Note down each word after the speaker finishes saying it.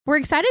We're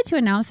excited to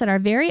announce that our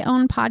very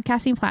own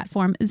podcasting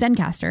platform,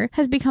 Zencastr,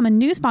 has become a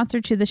new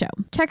sponsor to the show.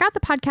 Check out the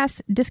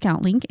podcast's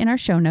discount link in our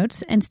show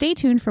notes and stay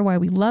tuned for why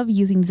we love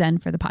using Zen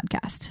for the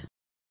podcast.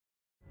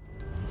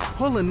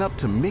 Pulling up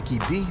to Mickey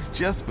D's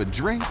just for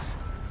drinks?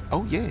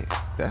 Oh yeah,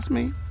 that's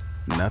me.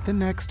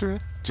 Nothing extra,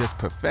 just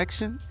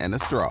perfection and a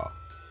straw.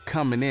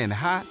 Coming in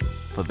hot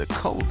for the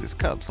coldest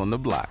cups on the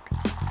block.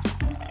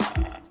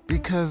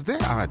 Because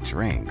there are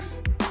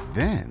drinks.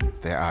 Then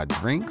there are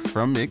drinks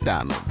from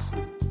McDonald's.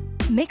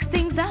 Mix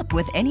things up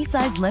with any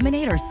size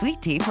lemonade or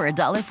sweet tea for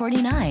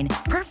 $1.49.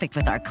 Perfect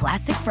with our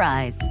classic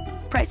fries.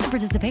 Price and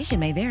participation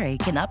may vary.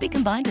 Cannot be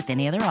combined with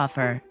any other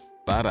offer.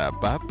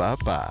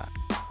 Ba-da-ba-ba-ba.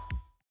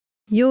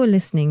 You're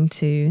listening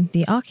to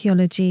the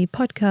Archaeology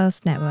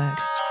Podcast Network.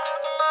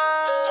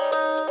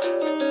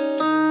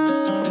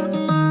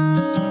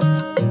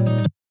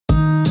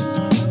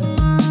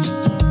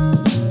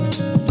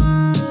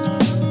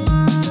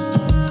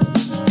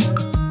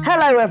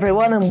 Hello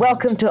everyone and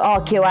welcome to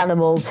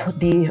Archaeoanimals,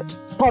 the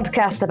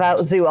podcast about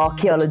zoo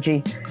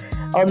archaeology.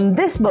 On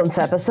this month's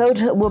episode,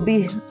 we'll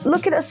be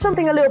looking at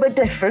something a little bit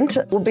different.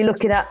 We'll be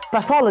looking at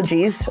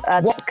pathologies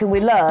and what can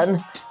we learn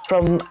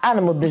from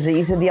animal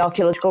disease in the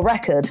archaeological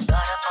record.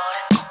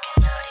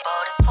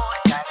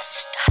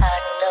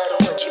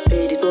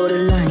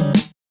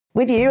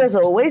 With you, as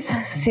always,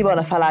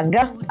 Simona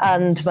Falanga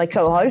and my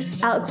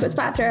co-host, Alex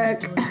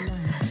Fitzpatrick.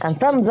 And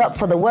thumbs up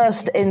for the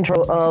worst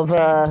intro of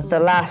the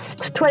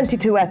last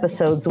 22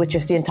 episodes, which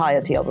is the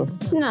entirety of them.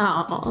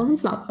 No,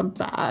 it's not that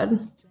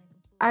bad.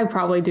 I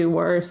probably do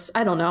worse.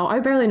 I don't know. I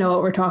barely know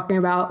what we're talking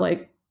about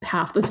like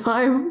half the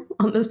time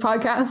on this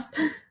podcast.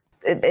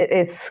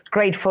 It's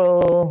great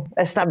for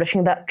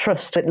establishing that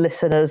trust with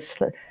listeners.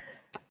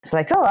 It's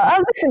like, oh,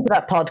 I'll listen to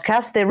that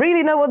podcast. They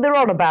really know what they're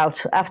on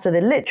about. After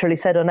they literally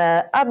said on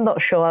air, I'm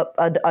not sure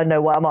I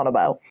know what I'm on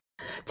about.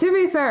 To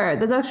be fair,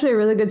 that's actually a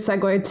really good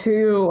segue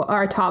to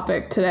our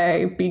topic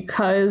today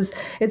because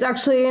it's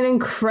actually an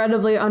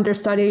incredibly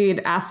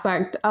understudied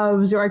aspect of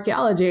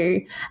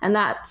zooarchaeology, and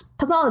that's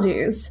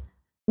pathologies,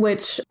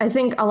 which I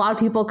think a lot of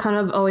people kind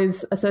of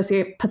always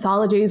associate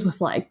pathologies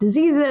with like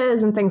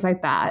diseases and things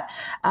like that.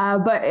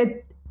 But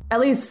at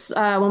least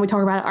when we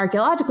talk about it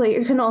archaeologically,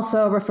 it can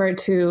also refer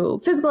to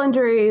physical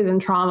injuries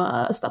and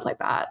trauma, stuff like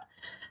that.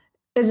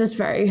 It's just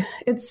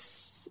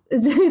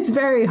it's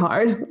very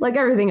hard, like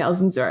everything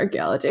else in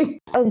zooarchaeology.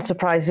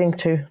 Unsurprising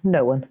to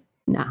no one.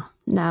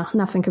 No,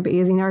 nothing could be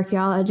easy in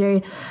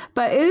archaeology,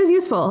 but it is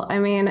useful. I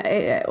mean,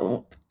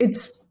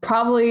 it's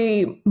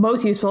probably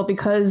most useful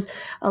because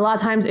a lot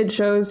of times it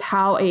shows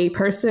how a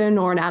person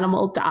or an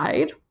animal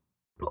died,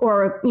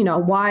 or, you know,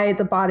 why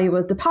the body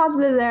was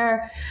deposited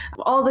there,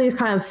 all these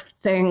kind of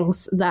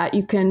things that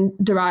you can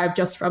derive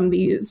just from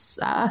these,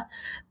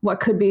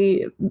 what could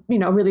be, you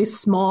know, really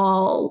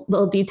small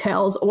little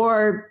details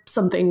or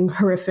something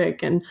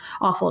horrific and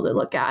awful to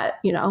look at,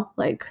 you know,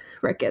 like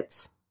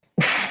rickets.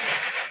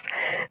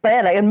 But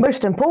yeah, like, and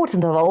most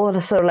important of all,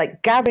 so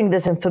like gathering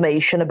this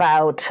information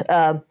about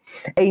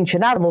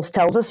ancient animals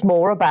tells us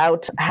more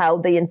about how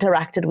they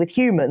interacted with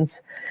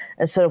humans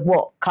and sort of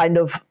what kind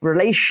of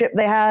relationship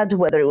they had,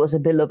 whether it was a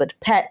beloved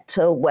pet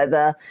or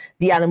whether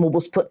the animal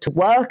was put to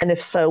work, and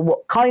if so,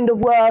 what kind of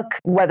work,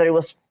 whether it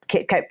was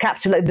kept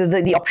captured. Like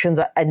the options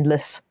are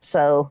endless.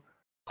 So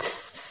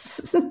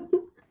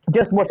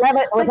just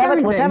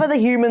whatever the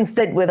humans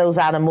did with those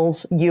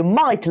animals, you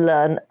might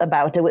learn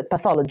about it with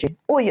pathology,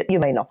 or you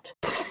may not.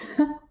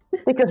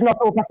 Because not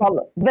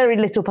all very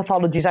little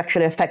pathologies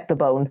actually affect the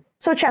bone.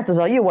 So chances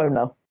are you won't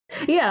know.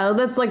 Yeah,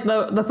 that's like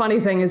the funny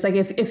thing is like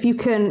if you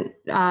can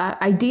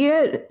ID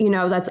it, you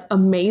know, that's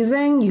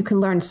amazing. You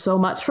can learn so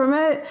much from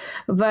it.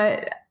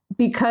 But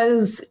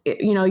because,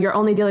 you know, you're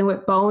only dealing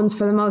with bones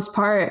for the most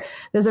part,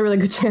 there's a really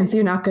good chance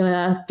you're not going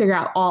to figure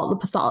out all the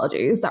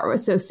pathologies that were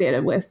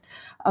associated with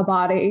a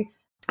body.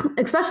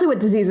 Especially with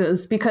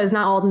diseases, because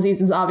not all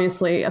diseases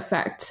obviously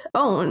affect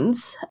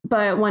bones.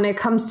 But when it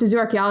comes to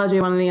zooarchaeology,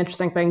 one of the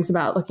interesting things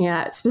about looking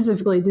at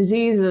specifically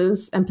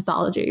diseases and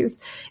pathologies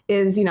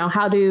is, you know,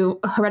 how do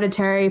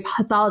hereditary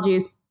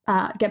pathologies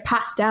get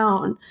passed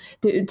down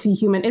to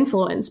human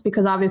influence?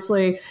 Because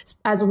obviously,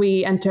 as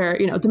we enter,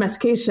 you know,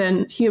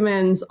 domestication,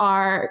 humans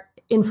are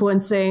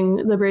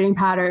influencing the breeding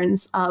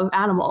patterns of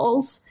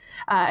animals.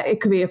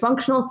 It could be a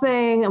functional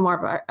thing,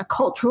 more of a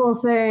cultural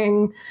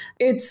thing.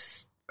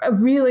 It's a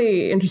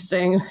really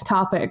interesting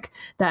topic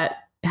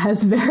that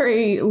has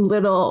very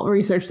little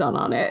research done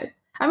on it.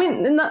 I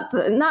mean, not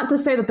to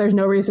say that there's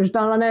no research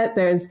done on it.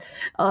 There's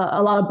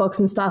a lot of books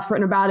and stuff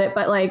written about it.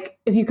 But like,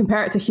 if you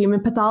compare it to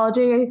human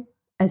pathology,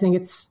 I think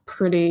it's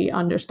pretty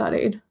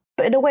understudied.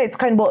 But in a way, it's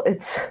kind of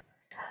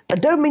I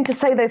don't mean to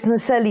say that it's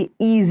necessarily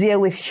easier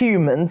with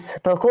humans,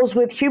 but of course,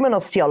 with human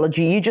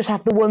osteology, you just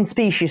have the one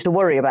species to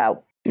worry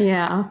about.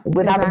 Yeah.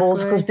 With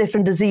animals, because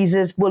different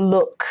diseases will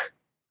look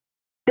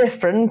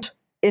different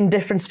in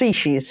different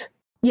species.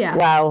 Yeah.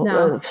 Wow.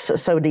 No.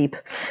 So deep.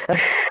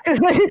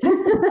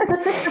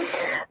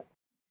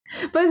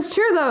 But it's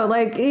true though,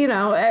 like, you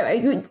know,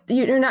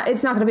 you're not,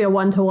 it's not going to be a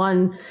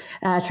one-to-one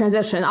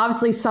transition.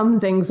 Obviously some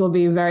things will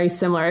be very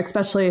similar,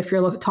 especially if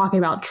you're talking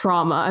about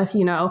trauma.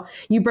 You know,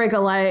 you break a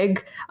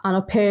leg on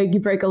a pig, you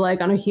break a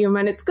leg on a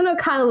human, it's going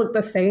to kind of look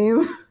the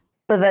same.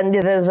 But then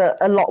there's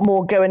a lot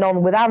more going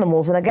on with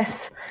animals. And I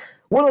guess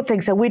one of the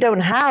things that we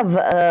don't have,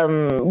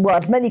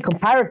 as many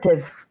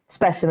comparative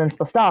specimens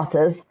for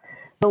starters,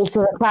 but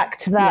also the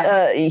fact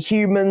that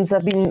humans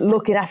have been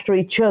looking after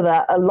each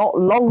other a lot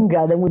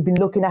longer than we've been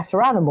looking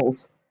after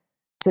animals.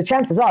 So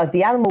chances are, if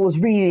the animal was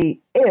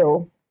really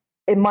ill,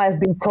 it might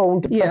have been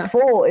culled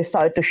before it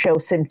started to show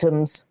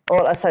symptoms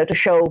or started to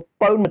show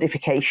bone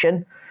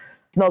modification.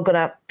 It's not going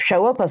to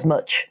show up as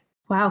much.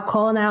 Wow,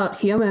 calling out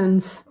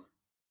humans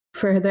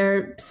for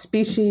their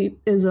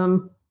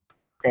speciesism.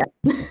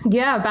 Yeah.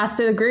 Yeah,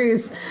 Bastet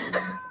agrees.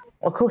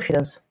 Of course she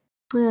does.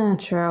 Yeah,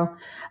 true.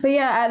 But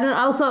yeah, and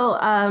also,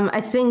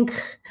 I feel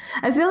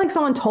like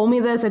someone told me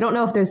this. I don't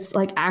know if there's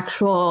like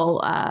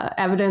actual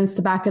evidence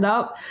to back it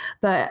up,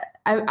 but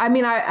I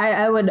mean,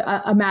 I would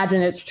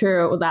imagine it's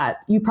true that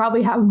you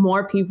probably have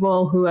more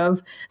people who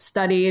have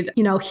studied,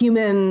 you know,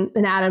 human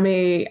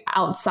anatomy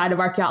outside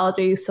of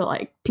archaeology. So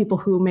like people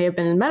who may have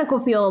been in medical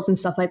fields and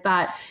stuff like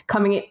that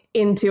coming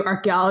into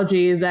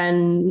archaeology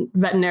than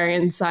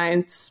veterinarian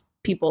science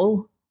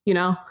people, you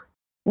know?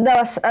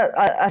 No,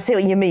 I see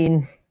what you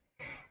mean.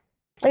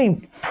 I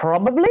mean,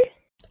 probably.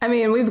 I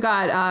mean, we've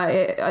got,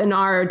 in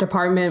our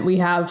department, we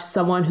have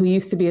someone who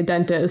used to be a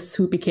dentist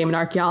who became an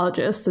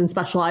archaeologist and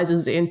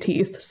specializes in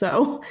teeth,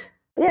 so.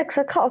 Yeah,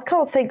 because I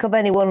can't think of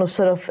anyone who's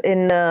sort of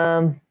in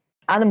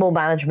animal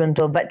management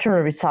or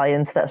veterinary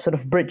science that sort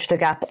of bridged the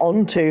gap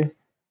onto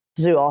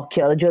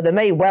zooarchaeology. There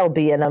may well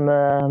be, and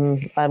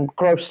I'm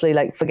grossly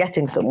like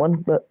forgetting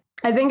someone, but.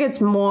 I think it's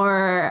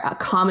more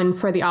common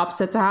for the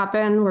opposite to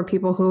happen, where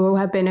people who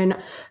have been in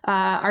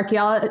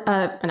archaeology,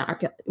 but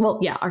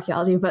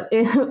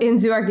in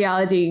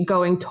zooarchaeology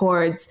going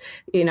towards,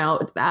 you know,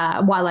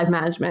 wildlife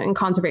management and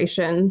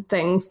conservation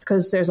things,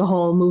 because there's a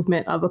whole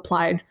movement of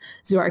applied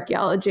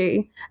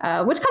zooarchaeology,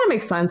 which kind of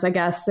makes sense, I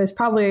guess. There's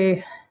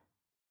probably,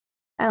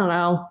 I don't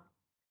know.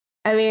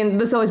 I mean,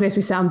 this always makes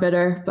me sound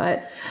bitter,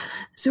 but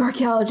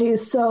zooarchaeology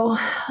is so,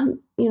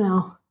 you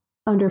know,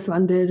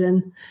 underfunded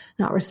and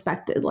not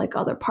respected like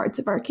other parts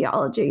of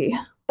archaeology.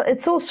 But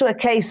it's also a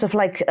case of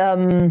like,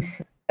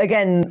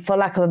 again, for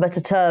lack of a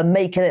better term,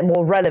 making it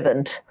more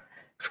relevant.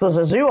 Because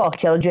the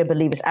zooarchaeology, I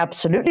believe, is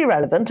absolutely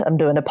relevant. I'm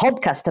doing a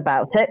podcast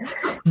about it.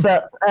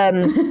 But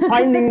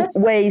finding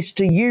ways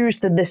to use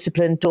the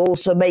discipline to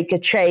also make a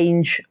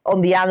change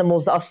on the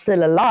animals that are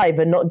still alive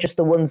and not just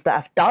the ones that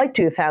have died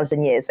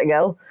 2,000 years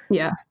ago,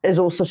 is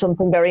also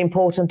something very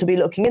important to be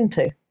looking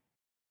into.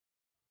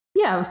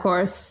 Yeah, of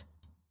course.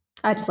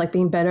 I just like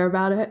being better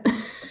about it.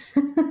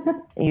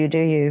 You do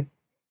you.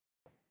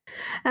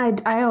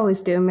 I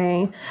always do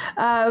me.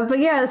 But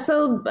yeah,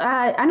 so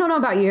I don't know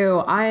about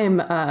you.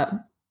 I'm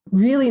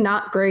really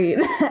not great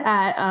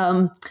at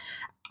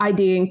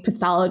IDing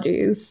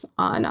pathologies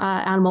on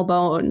animal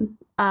bone,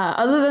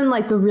 other than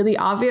like the really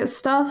obvious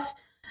stuff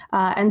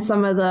and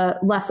some of the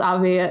less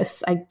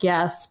obvious, I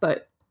guess,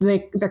 but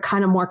they're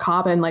kind of more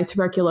common, like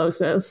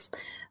tuberculosis.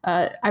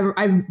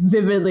 I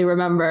vividly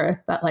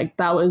remember that like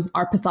that was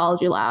our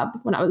pathology lab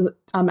when I was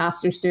a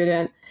master's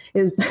student,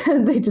 is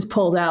they just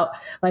pulled out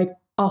like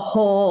a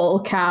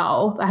whole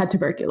cow that had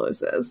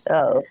tuberculosis,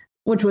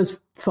 which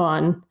was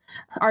fun.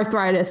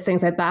 Arthritis,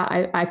 things like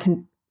that, I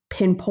can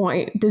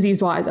pinpoint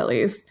disease-wise at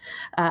least.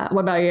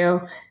 What about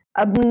you?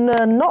 I'm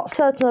not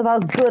certain of how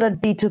good I'd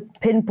be to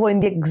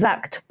pinpoint the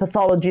exact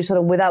pathology sort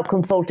of without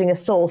consulting a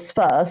source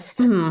first.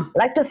 I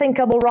like to think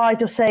I'm all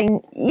right of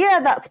saying,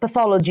 yeah, that's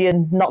pathology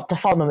and not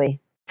taphonomy,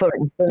 for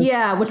instance.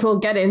 Yeah, which we'll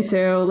get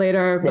into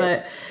later,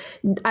 but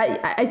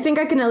I think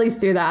I can at least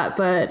do that.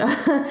 But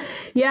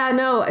yeah,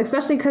 no,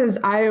 especially because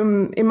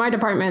I'm in my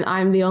department,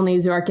 I'm the only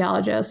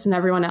zooarchaeologist, and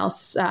everyone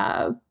else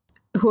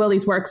who at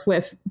least works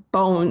with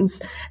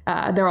bones,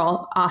 they're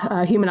all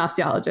human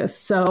osteologists.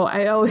 So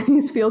I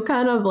always feel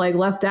kind of like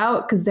left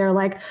out, because they're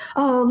like,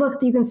 oh,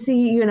 look, you can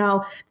see, you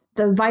know,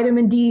 the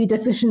vitamin D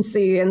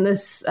deficiency in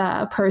this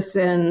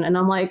person. And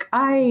I'm like,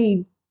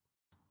 I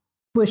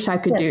wish I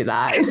could do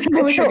that.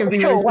 I wish I could be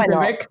really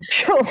specific.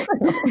 Sure.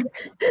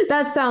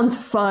 That sounds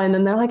fun.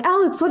 And they're like,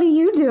 Alex, what are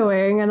you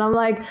doing? And I'm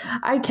like,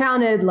 I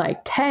counted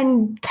like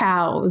 10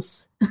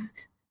 cows.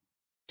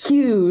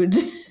 Huge.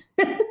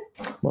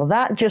 Well,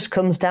 that just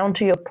comes down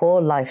to your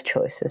poor life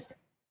choices.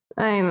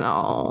 I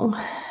know.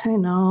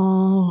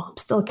 I'm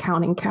still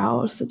counting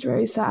cows. It's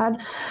very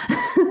sad.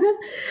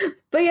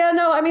 But yeah,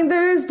 no, I mean,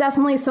 there is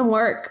definitely some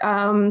work.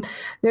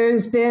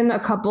 There's been a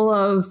couple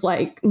of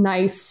like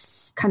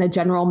nice kind of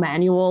general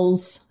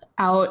manuals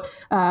out.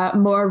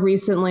 More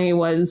recently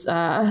was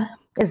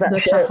the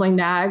Shuffling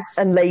Nags.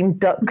 And Lame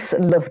Ducks.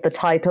 And love the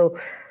title.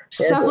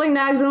 Shuffling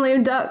Nags and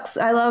Lame Ducks.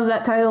 I love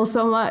that title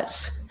so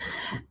much.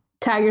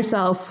 Tag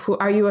yourself.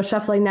 Are you a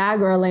shuffling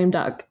nag or a lame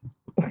duck?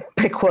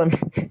 Pick one.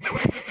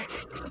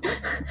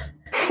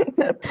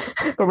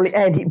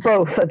 Probably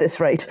both at this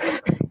rate.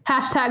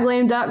 Hashtag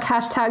lame duck,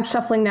 hashtag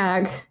shuffling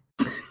nag.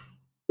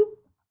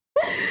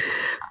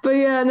 But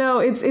yeah, no,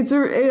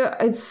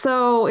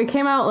 it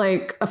came out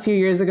like a few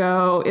years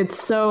ago. It's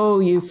so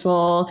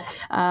useful.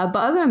 But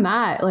other than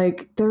that,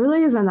 like there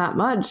really isn't that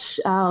much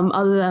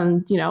other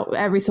than,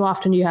 every so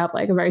often you have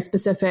like a very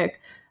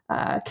specific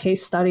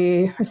case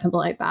study or something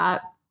like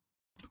that.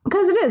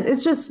 Because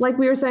it's just like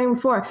we were saying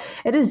before,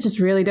 it is just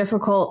really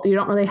difficult. You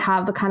don't really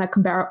have the kind of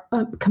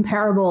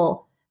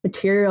comparable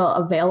material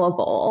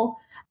available.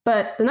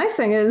 But the nice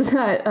thing is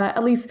that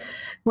at least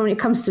when it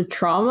comes to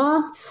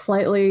trauma, it's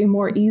slightly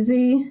more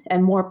easy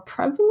and more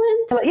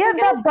prevalent. Yeah,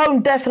 that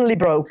bone definitely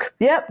broke.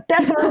 Yep,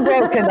 definitely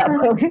broken, that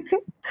bone.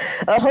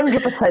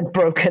 100%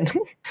 broken.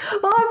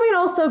 Well, I mean,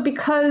 also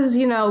because,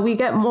 we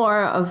get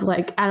more of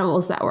like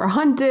animals that were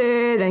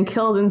hunted and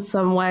killed in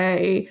some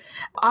way.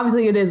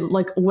 Obviously, it is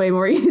like way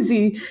more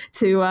easy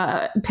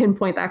to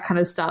pinpoint that kind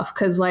of stuff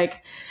because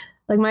like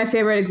my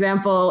favorite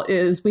example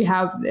is we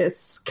have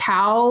this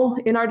cow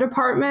in our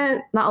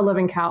department, not a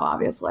living cow,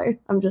 obviously.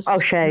 Oh,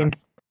 shame.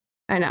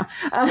 I know.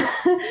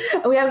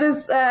 We have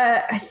this,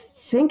 I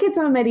think it's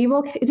either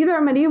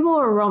a medieval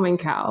or a Roman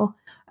cow.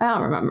 I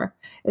don't remember.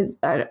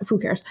 Who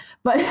cares?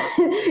 But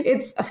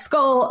it's a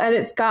skull and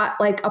it's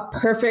got like a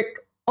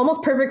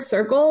almost perfect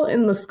circle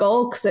in the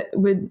skull because it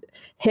would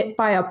hit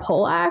by a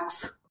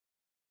poleaxe.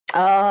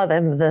 Ah,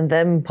 them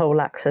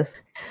poleaxes.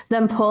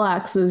 Them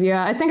poleaxes,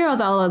 yeah. I think about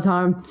that all the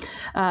time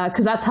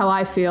because that's how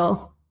I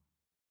feel.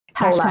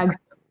 Hashtag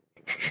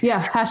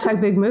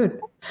big mood.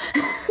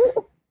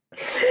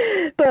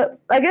 But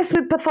I guess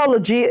with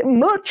pathology,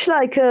 much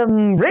like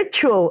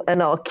ritual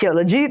and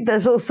archaeology,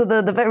 there's also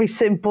the very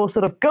simple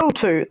sort of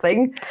go-to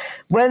thing.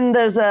 When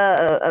there's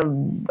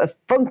a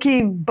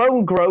funky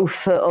bone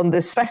growth on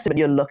this specimen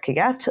you're looking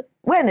at,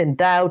 when in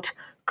doubt,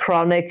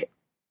 chronic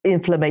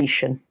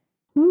inflammation.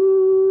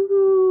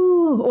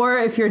 Ooh. Or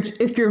if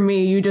you're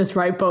me, you just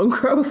write bone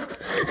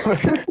growth.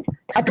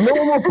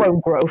 Abnormal bone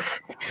growth.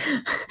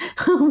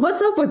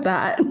 What's up with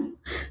that?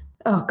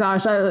 Oh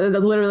gosh,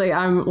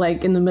 I'm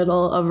like in the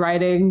middle of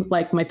writing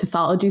like my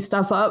pathology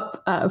stuff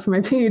up for my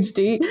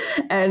PhD,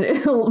 and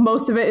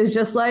most of it is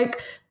just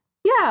like,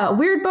 yeah,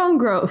 weird bone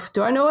growth.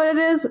 Do I know what it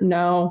is?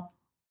 No.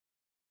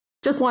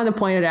 Just wanted to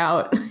point it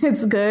out.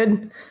 It's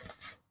good.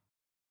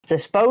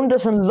 This bone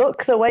doesn't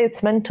look the way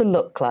it's meant to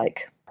look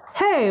like.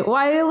 Hey,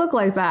 why did it look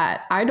like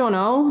that? I don't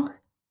know.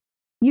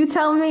 You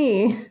tell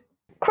me.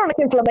 Chronic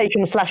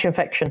inflammation /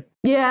 infection.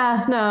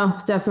 Yeah, no,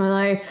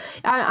 definitely.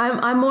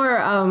 I'm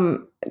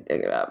more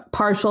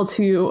partial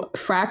to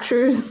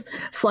fractures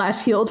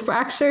 / healed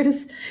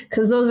fractures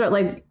because those are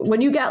like when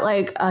you get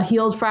like a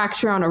healed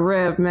fracture on a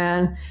rib,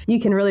 man,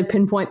 you can really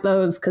pinpoint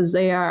those because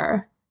they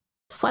are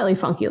slightly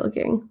funky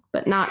looking,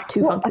 but not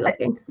too funky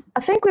looking.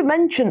 I think we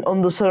mentioned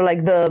on the sort of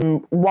like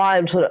the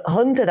wild sort of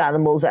hunted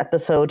animals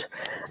episode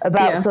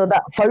about so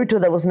that photo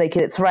that was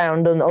making its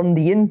round on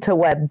the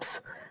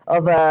interwebs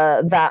of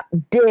that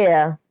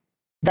deer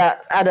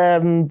that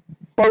had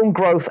bone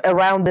growth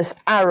around this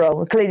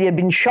arrow. Clearly had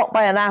been shot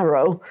by an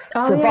arrow,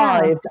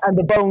 survived, and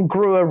the bone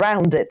grew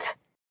around it.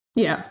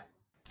 Yeah.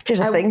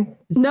 Just a thing.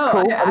 No,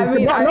 cool. I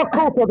mean... Not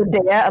cool for the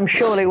deer. I'm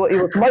surely what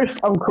you was most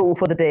uncool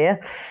for the deer.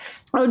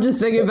 I'm just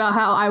thinking about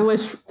how I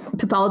wish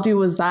pathology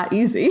was that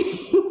easy.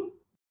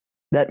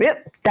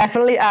 Yep,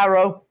 definitely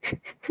arrow.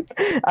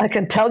 I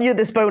can tell you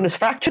this bone is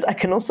fractured. I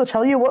can also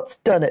tell you what's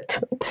done it.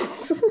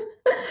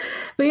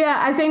 But yeah,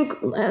 I think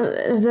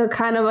the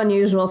kind of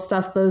unusual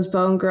stuff, those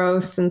bone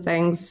growths and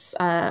things,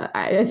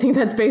 I think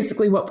that's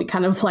basically what we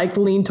kind of like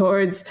lean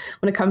towards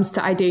when it comes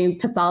to IDing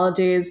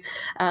pathologies.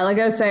 Like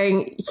I was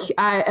saying,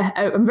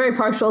 I'm very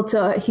partial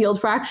to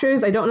healed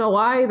fractures. I don't know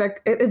why.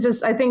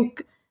 I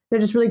think they're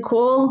just really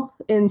cool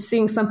in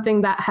seeing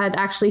something that had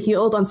actually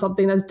healed on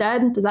something that's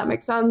dead. Does that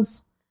make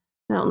sense?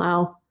 I don't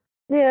know.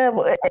 Yeah,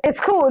 well,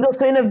 it's cool, and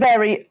also in a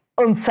very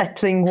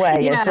unsettling way.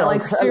 Yeah, well.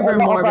 like super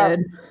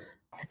morbid.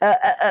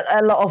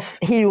 A lot of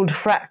healed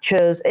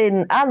fractures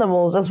in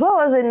animals as well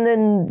as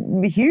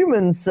in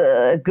humans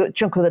a good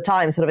chunk of the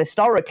time, sort of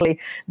historically,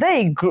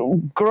 they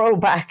grow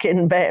back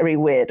in very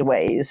weird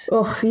ways.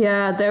 Oh,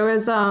 yeah. There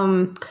was,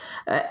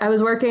 I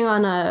was working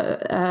on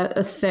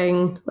a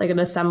thing, like an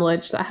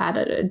assemblage that had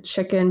a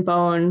chicken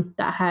bone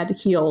that had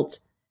healed.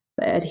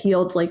 It had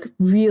healed like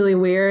really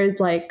weird,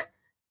 like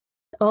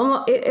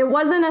almost, it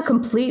wasn't a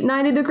complete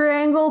 90-degree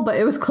angle, but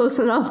it was close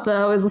enough that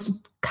I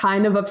was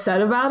kind of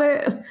upset about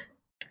it.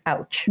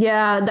 Ouch.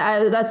 Yeah,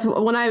 that's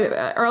when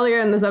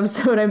earlier in this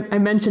episode, I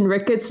mentioned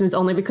rickets, and it's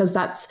only because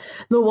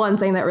that's the one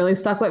thing that really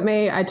stuck with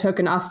me. I took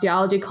an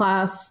osteology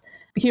class,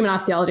 human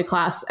osteology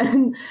class,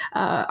 and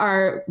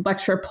our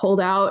lecturer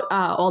pulled out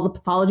all the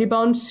pathology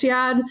bones she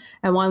had,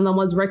 and one of them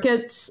was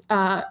rickets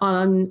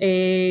on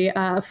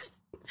a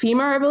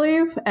femur, I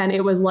believe, and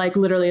it was like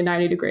literally a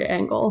 90-degree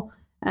angle,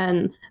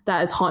 and that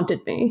has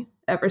haunted me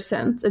ever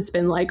since. It's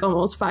been like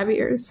almost 5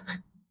 years.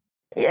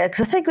 Yeah,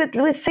 because I think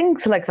with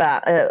things like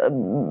that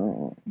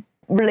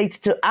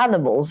related to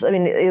animals, I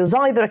mean, it was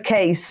either a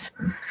case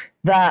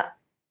that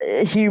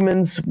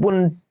humans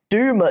wouldn't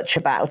do much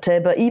about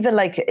it, but even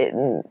like,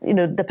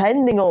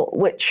 depending on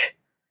which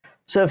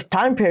sort of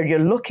time period you're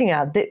looking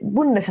at, they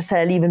wouldn't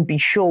necessarily even be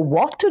sure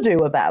what to do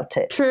about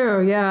it.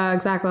 True. Yeah,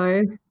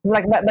 exactly.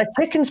 Like my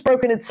chicken's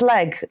broken its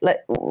leg. Like,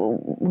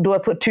 do I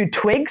put 2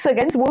 twigs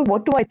against it?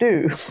 What do I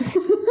do?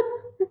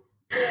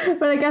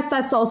 But I guess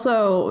that's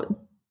also,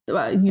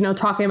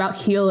 talking about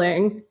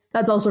healing.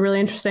 That's also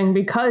really interesting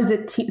because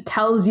it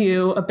tells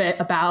you a bit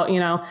about,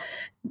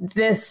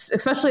 this,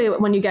 especially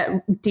when you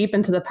get deep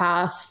into the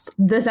past,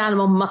 this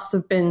animal must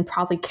have been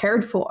probably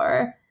cared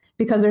for,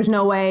 because there's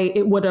no way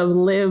it would have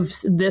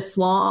lived this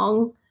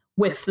long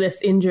with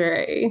this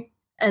injury.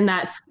 And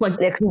that's what...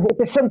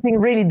 It's something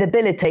really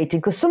debilitating,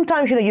 because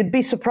sometimes, you'd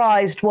be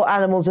surprised what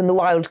animals in the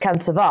wild can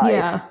survive.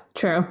 Yeah,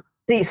 true.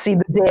 You see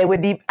the deer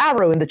with the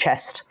arrow in the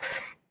chest.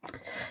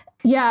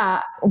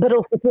 Yeah. But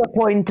also to a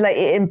point, like,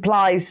 it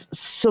implies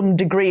some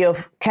degree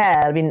of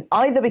care. I mean,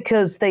 either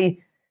because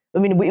we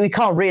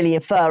can't really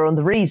infer on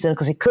the reason,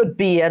 because it could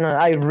be, and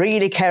I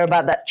really care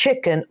about that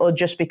chicken, or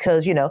just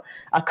because,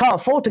 I can't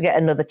afford to get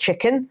another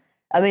chicken.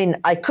 I mean,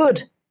 I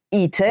could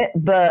eat it,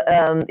 but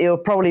it will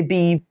probably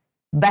be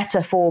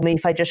better for me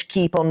if I just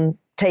keep on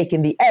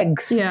taking the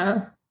eggs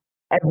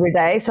every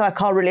day. So I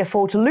can't really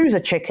afford to lose a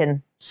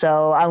chicken.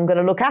 So I'm going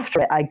to look after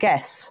it, I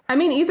guess. I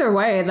mean, either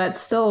way, that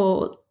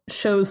still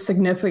shows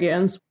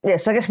significance.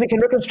 Yes, I guess we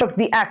can reconstruct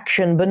the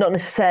action, but not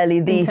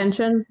necessarily the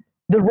intention.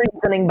 The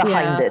reasoning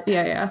behind it.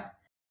 Yeah.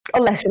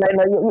 Unless,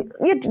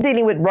 you're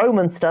dealing with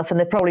Roman stuff and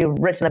they've probably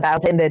written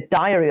about it in their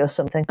diary or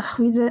something.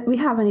 We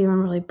haven't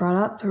even really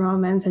brought up the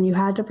Romans, and you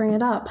had to bring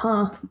it up,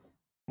 huh?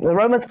 The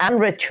Romans and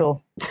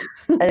ritual.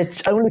 And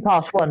it's only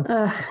part 1.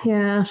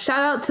 Yeah.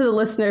 Shout out to the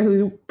listener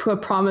who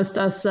promised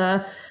us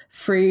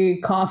free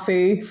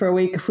coffee for a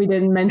week if we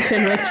didn't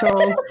mention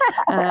ritual.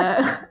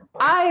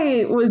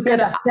 I was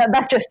gonna. Yeah,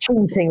 that's just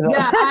cheating, though.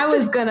 Yeah, I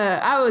was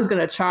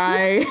gonna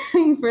try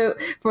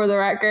for the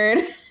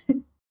record.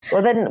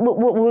 Well, then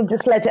we'll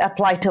just let it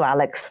apply to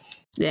Alex.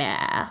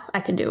 Yeah,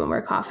 I can do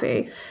more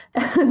coffee.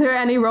 Are there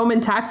any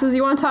Roman taxes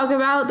you want to talk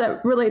about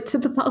that relate to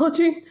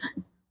pathology?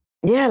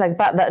 Yeah, like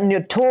that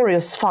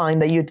notorious fine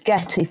that you'd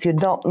get if you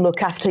not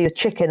look after your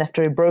chicken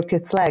after it broke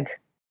its leg.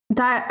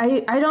 That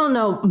I don't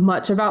know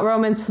much about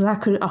Romans, so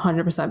that could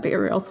 100% be a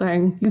real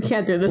thing. You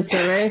can't do this to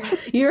me.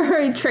 You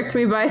already tricked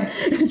me by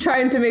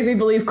trying to make me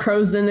believe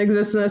crows didn't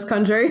exist in this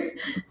country.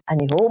 And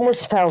you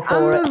almost fell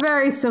for it. I'm a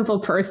very simple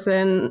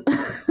person.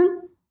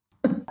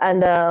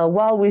 And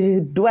while we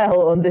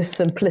dwell on this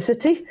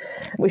simplicity,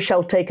 we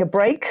shall take a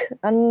break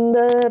and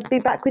be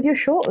back with you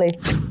shortly.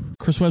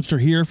 Chris Webster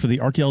here for the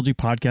Archaeology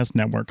Podcast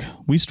Network.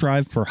 We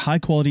strive for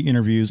high-quality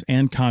interviews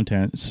and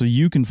content so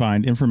you can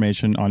find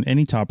information on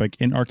any topic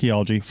in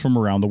archaeology from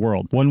around the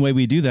world. One way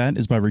we do that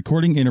is by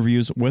recording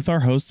interviews with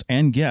our hosts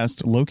and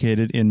guests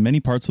located in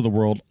many parts of the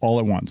world all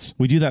at once.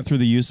 We do that through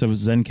the use of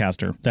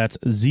Zencastr. That's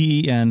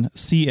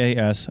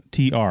Zencastr.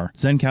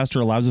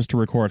 Zencastr allows us to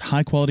record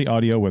high-quality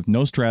audio with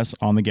no stress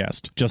on the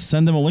guest. Just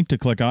send them a link to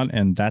click on,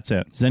 and that's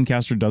it.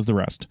 Zencastr does the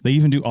rest. They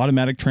even do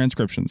automatic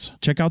transcriptions.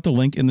 Check out the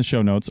link in the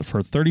show notes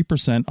for 30%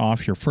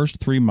 off your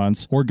first 3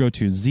 months, or go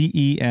to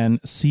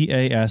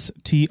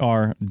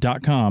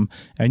zencastr.com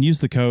and use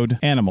the code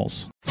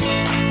ANIMALS.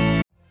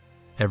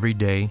 Every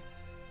day,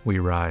 we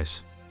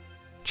rise,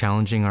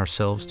 challenging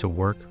ourselves to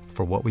work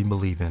for what we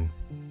believe in.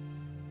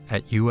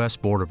 At U.S.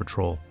 Border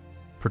Patrol,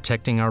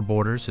 protecting our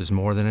borders is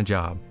more than a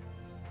job.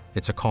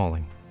 It's a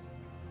calling.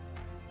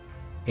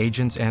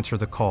 Agents answer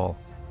the call,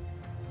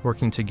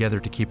 working together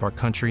to keep our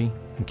country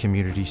and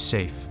communities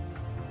safe.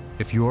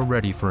 If you're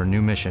ready for a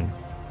new mission,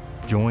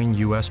 join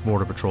U.S.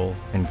 Border Patrol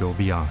and go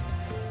beyond.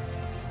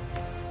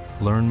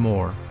 Learn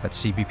more at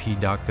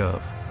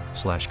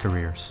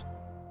cbp.gov/careers.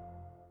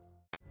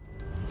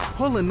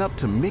 Pulling up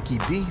to Mickey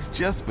D's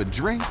just for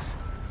drinks?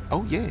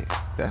 Oh yeah,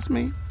 that's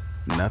me.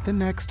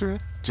 Nothing extra,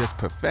 just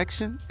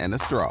perfection and a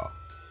straw.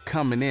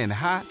 Coming in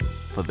hot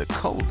for the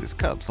coldest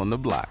cups on the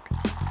block.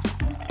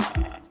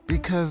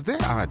 Because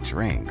there are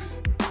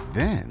drinks.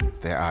 Then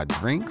there are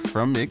drinks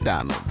from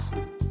McDonald's.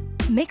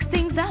 Mix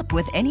things up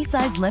with any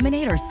size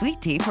lemonade or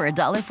sweet tea for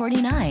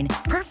 $1.49.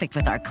 Perfect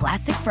with our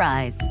classic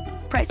fries.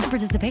 Price and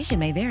participation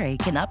may vary.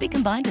 Cannot be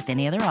combined with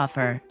any other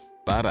offer.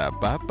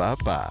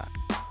 Ba-da-ba-ba-ba.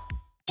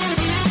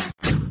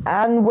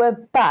 And we're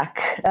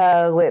back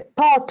with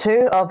part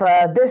 2 of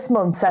this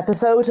month's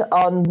episode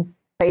on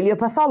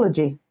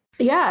paleopathology.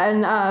 Yeah,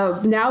 and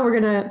now we're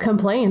going to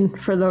complain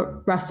for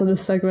the rest of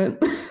this segment.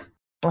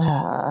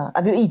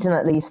 Have you eaten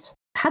at least?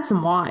 Had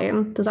some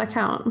wine. Does that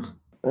count?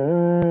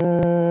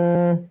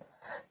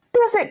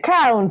 Does it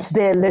count,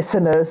 dear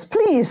listeners?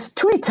 Please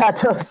tweet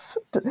at us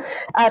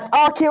at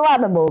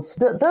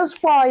ArchaeoAnimals. Does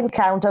wine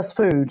count as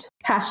food?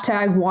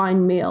 Hashtag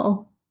wine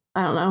meal.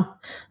 I don't know.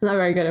 I'm not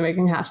very good at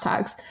making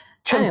hashtags.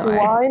 Chunky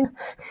wine?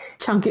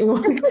 Chunky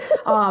wine.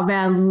 Oh,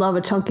 man, love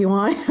a chunky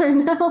wine right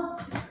now.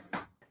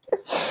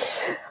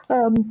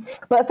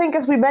 But I think,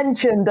 as we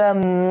mentioned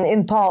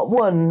in part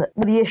 1,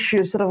 the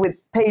issue sort of with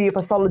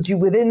paleopathology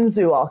within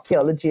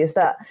zooarchaeology is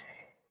that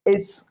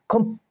it's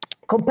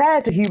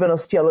compared to human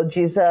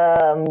osteology is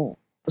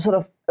sort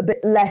of a bit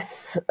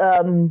less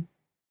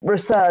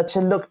researched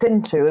and looked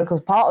into,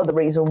 because part of the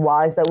reason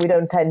why is that we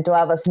don't tend to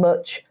have as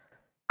much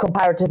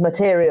comparative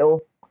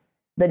material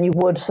than you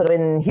would sort of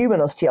in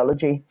human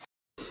osteology.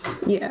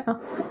 Yeah.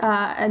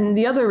 And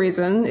the other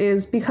reason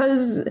is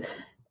because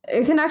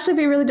it can actually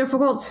be really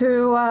difficult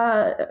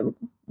to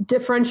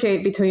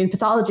differentiate between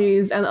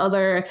pathologies and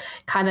other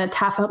kind of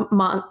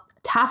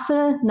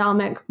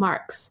taphonomic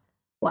marks.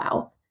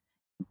 Wow.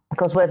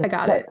 Because I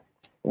got it.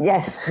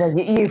 Yes,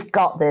 you've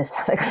got this,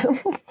 Alex.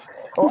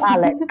 Or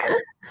Alec,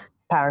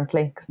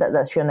 apparently, because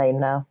that's your name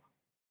now.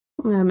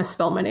 I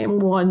misspelled my name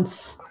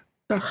once.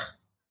 Ugh.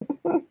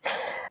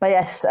 But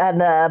yes, and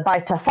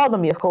by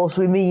taphonomy, of course,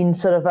 we mean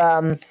sort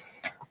of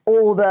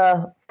all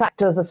the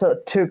factors that sort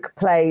of took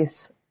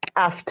place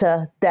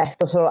after death,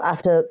 or sort of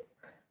after,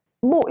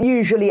 more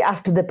usually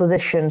after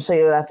deposition. So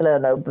you have, I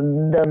don't know,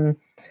 the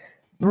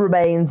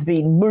remains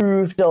being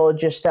moved or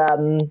just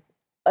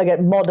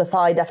again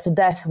modified after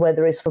death,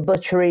 whether it's for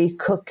butchery,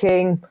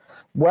 cooking,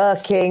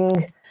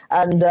 working,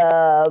 and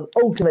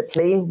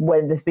ultimately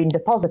when they've been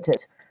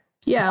deposited.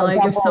 Yeah,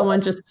 like if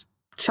someone just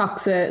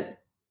chucks it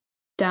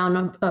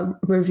down a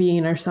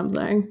ravine or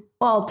something.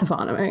 All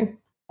taphonomy.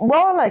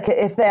 Well, like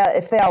if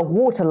they are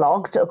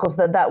waterlogged, of course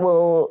that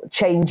will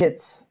change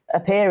its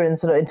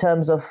appearance in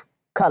terms of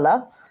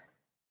color.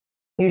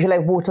 Usually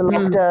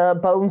waterlogged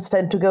bones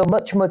tend to go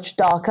much, much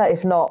darker,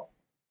 if not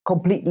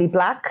completely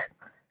black.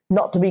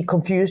 Not to be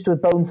confused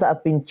with bones that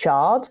have been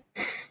charred,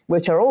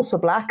 which are also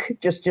black,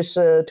 just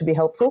to be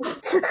helpful.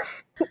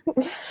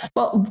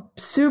 Well,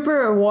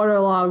 super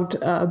waterlogged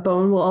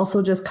bone will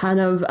also just kind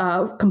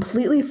of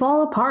completely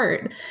fall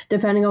apart,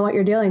 depending on what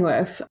you're dealing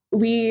with.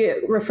 We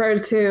refer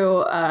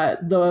to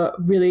the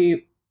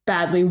really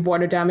badly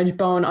water damaged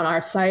bone on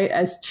our site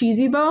as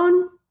cheesy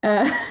bone.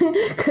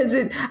 Because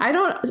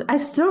I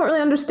still don't really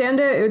understand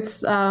it.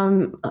 It's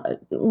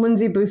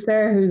Lindsay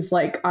Booster, who's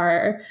like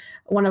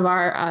one of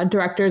our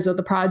directors of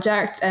the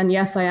project, and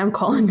yes, I am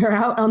calling her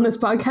out on this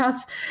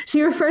podcast.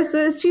 She refers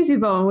to it as cheesy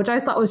bone, which I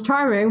thought was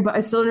charming, but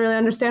I still don't really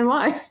understand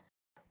why.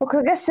 Well,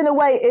 because I guess in a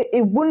way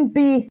it wouldn't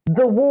be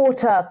the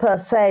water per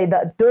se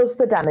that does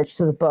the damage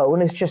to the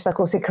bone. It's just, of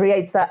course, it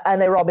creates that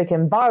anaerobic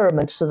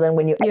environment. So then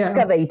when you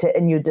excavate it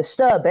and you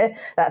disturb it,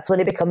 that's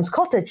when it becomes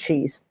cottage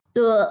cheese.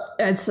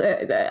 It's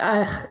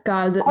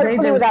God.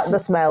 Hopefully without the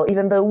smell,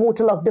 even though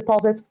waterlogged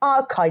deposits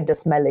are kind of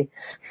smelly.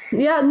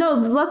 Yeah, no.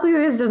 Luckily,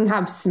 this doesn't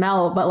have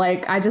smell. But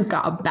like, I just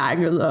got a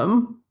bag of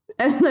them,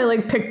 and I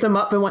like picked them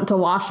up and went to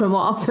wash them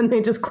off, and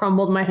they just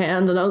crumbled my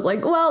hand, and I was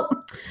like,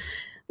 well,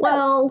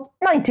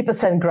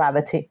 90%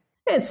 gravity.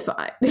 It's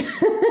fine.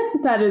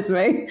 That is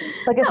me.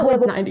 I guess that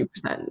was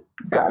 90%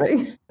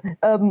 gravity.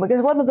 I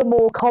guess one of the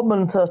more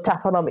common sort of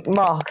taphonomic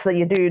marks that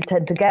you do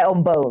tend to get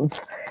on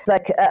bones,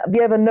 like, have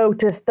you ever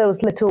noticed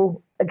those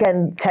little,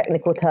 again,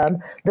 technical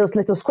term, those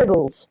little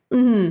squiggles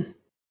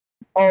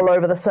all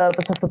over the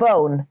surface of the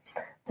bone?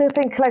 So you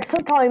think, like,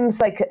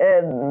 sometimes, like,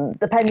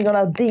 depending on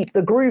how deep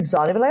the grooves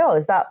are, you'll be like, oh,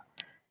 is that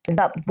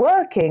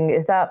working?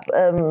 Is that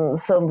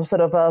some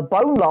sort of a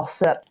bone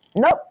loss?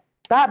 Nope,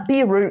 that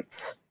be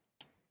roots.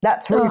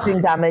 That's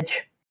rooting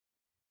damage.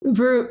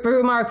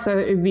 Root marks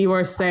are the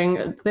worst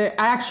thing. I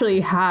actually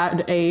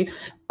had a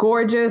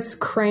gorgeous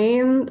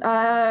crane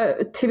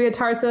tibia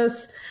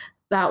tarsus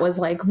that was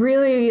like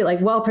really like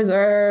well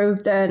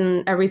preserved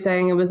and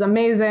everything. It was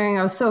amazing.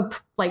 I was so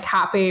like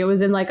happy. It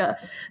was in like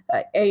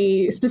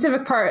a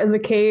specific part of the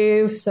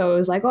cave, so it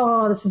was like,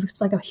 oh, this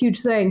is like a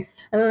huge thing.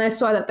 And then I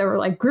saw that there were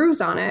like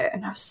grooves on it,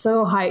 and I was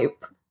so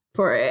hype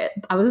for it.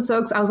 I was so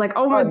excited. I was like,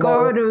 oh my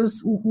God, it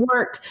was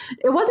worked.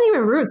 It wasn't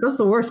even roots. That's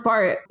the worst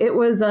part. It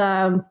was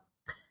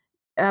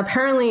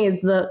apparently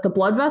the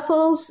blood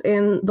vessels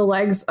in the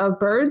legs of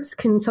birds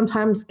can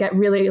sometimes get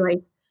really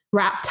like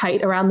wrapped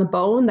tight around the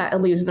bone that it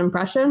leaves an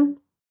impression.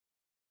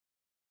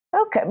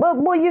 Okay,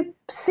 well, you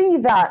see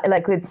that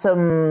like with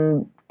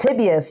some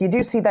tibias. You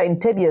do see that in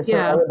tibias,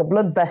 where the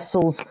blood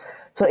vessels,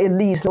 so it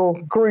leaves little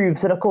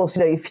grooves. And of course,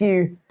 if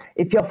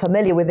you're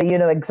familiar with it, you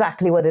know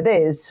exactly what it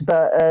is.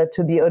 But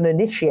to the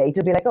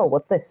uninitiated, be like, oh,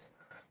 what's this?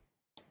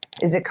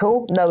 Is it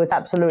cool? No, it's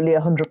absolutely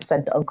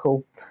 100%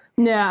 uncool.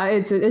 Yeah,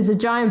 it's a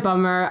giant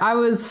bummer. I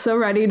was so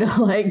ready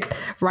to like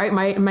write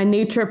my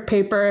nature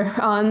paper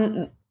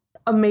on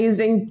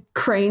amazing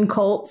crane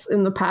cults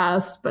in the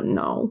past, but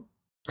no.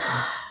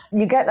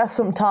 You get that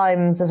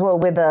sometimes as well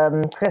with, I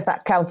guess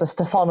that counts as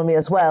taphonomy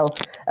as well,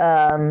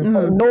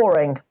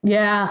 gnawing.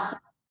 Yeah.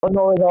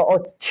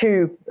 Or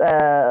tube,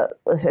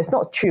 it's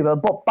not tumor,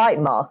 but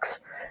bite marks.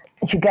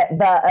 You get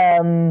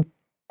that,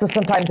 so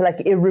sometimes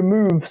like it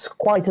removes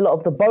quite a lot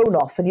of the bone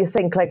off, and you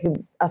think like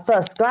at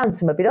first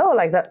glance it might be, oh,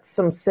 like that's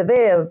some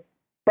severe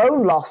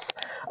bone loss.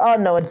 Oh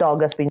no, a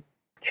dog has been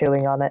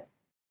chewing on it.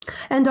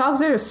 And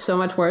dogs are so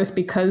much worse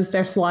because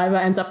their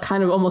saliva ends up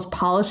kind of almost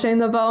polishing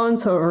the bone,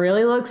 so it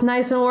really looks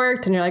nice and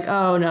worked, and you're like,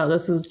 oh no,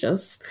 this is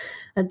just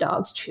a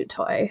dog's chew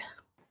toy.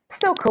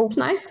 Still cool. It's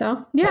nice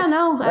though. Yeah,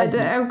 no,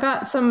 I've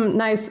got some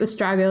nice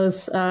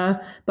astragalus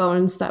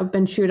bones that have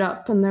been chewed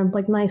up, and they're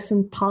like nice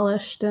and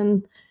polished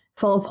and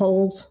full of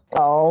holes.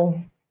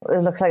 Oh, it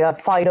looks like a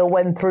fighter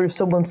went through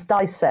someone's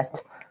dice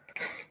set.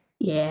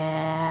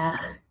 Yeah.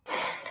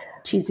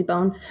 Cheesy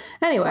bone.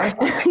 Anyway,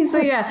 so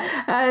yeah.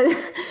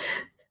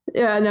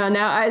 Yeah, no,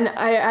 now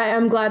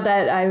I'm glad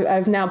that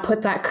I've now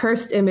put that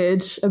cursed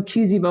image of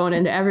Cheesy Bone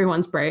into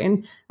everyone's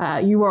brain.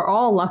 You are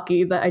all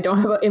lucky that I don't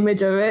have an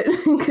image of it,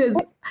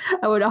 because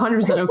I would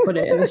 100% have put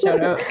it in the show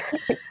notes.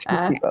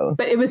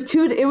 But it was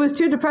too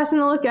depressing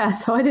to look at,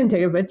 so I didn't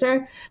take a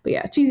picture. But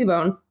yeah, Cheesy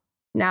Bone.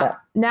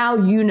 Now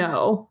you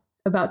know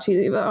about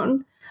Cheesy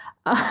Bone.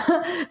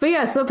 But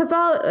yeah, so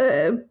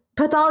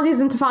pathologies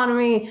and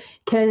taphonomy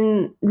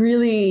can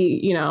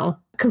really,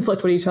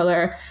 conflict with each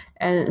other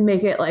and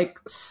make it like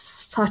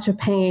such a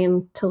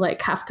pain to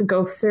like have to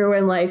go through,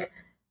 and like,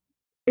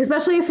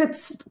 especially if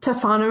it's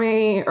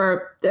taphonomy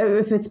or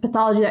if it's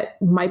pathology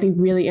that might be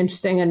really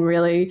interesting and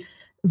really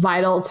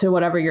vital to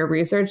whatever you're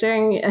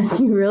researching, and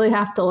you really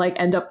have to like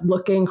end up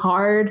looking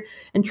hard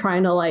and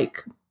trying to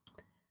like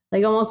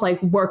almost like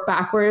work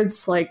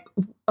backwards, like,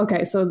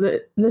 okay, so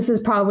this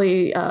is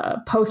probably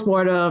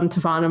post-mortem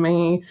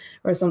taphonomy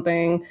or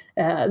something.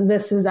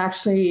 This is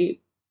actually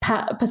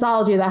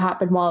pathology that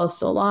happened while I was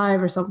still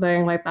alive or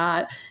something like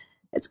that.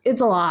 It's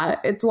a lot.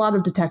 It's a lot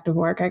of detective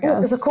work, I guess.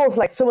 Because, of course,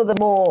 like some of the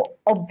more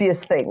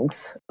obvious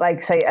things,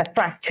 like, say, a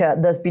fracture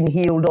that's been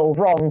healed all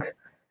wrong,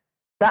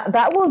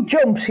 that will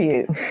jump to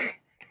you.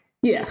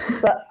 Yeah.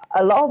 But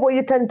a lot of what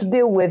you tend to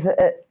deal with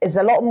is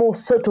a lot more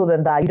subtle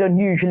than that. You don't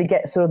usually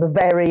get sort of the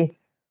very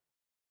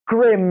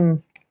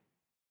grim-looking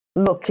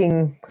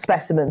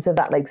specimens, if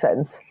that makes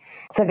sense.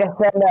 So I guess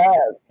then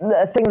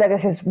the thing that I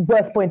guess is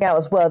worth pointing out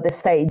as well at this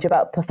stage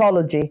about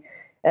pathology,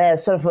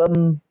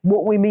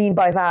 what we mean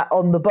by that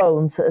on the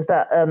bones is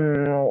that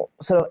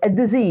sort of a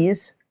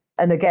disease,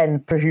 and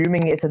again,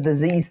 presuming it's a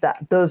disease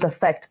that does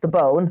affect the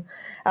bone,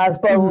 as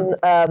bone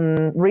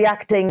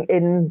reacting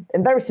in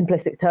very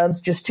simplistic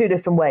terms, just two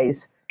different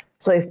ways.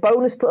 So if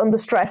bone is put under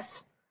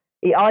stress,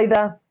 it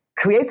either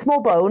creates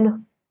more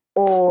bone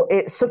or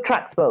it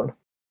subtracts bone.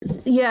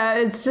 Yeah,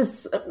 it's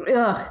just,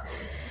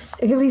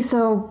 it can be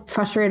so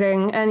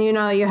frustrating. And, you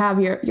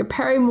have your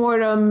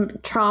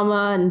perimortem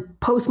trauma and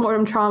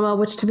postmortem trauma,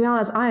 which, to be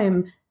honest, I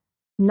am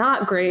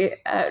not great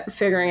at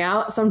figuring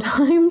out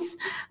sometimes.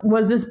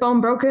 Was this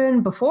bone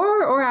broken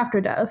before or after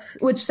death?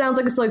 Which sounds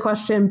like a silly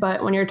question,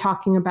 but when you're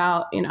talking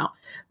about,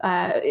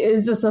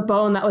 is this a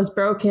bone that was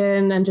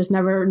broken and just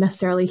never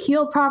necessarily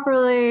healed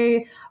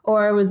properly?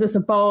 Or was this a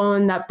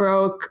bone that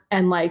broke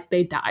and, like,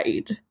 they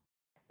died?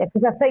 Yeah,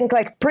 because I think,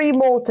 like,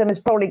 pre-mortem is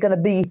probably going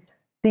to be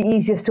the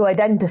easiest to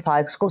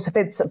identify. Because, of course, if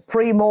it's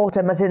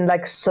pre-mortem, as in,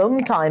 like, some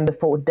time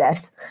before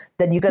death,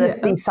 then you're going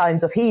to see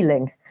signs of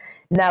healing.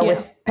 Now,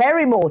 with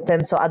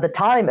perimortem, so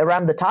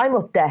around the time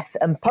of death,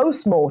 and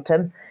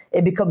post-mortem,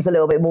 it becomes a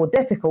little bit more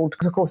difficult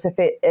because, of course,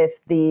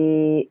 if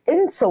the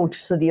insult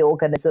to the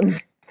organism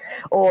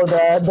or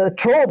the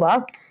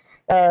trauma,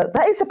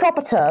 that is a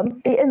proper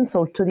term, the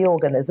insult to the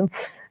organism,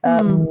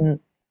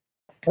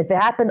 if it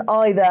happened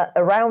either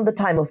around the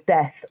time of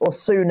death or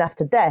soon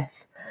after death,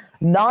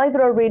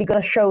 neither are really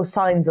going to show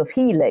signs of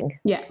healing.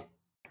 Yeah.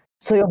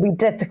 So it'll be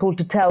difficult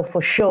to tell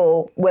for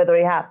sure whether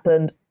it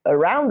happened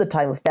around the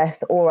time of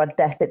death or at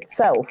death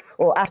itself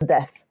or after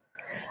death.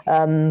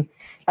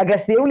 I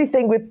guess the only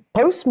thing with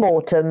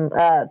post-mortem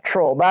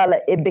trauma,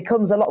 it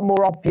becomes a lot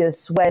more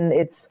obvious when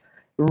it's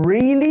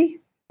really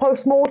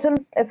post-mortem,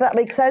 if that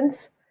makes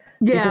sense.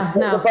 Yeah,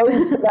 the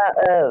bones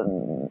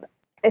that,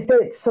 if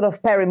it's sort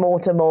of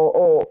perimortem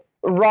or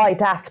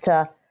right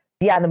after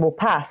the animal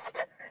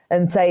passed,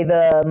 and say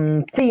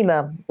the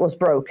femur was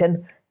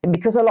broken, and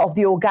because a lot of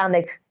the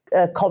organic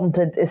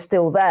content is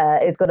still there,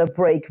 it's going to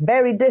break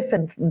very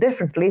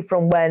differently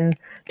from when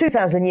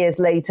 2,000 years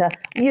later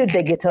you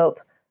dig it up,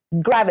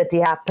 gravity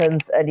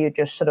happens, and you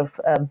just sort of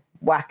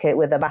whack it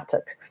with a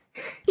mattock.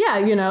 Yeah,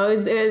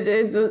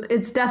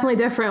 it's definitely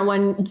different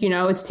when,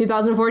 it's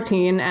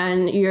 2014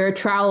 and you're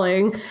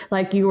troweling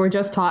like you were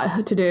just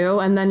taught to do,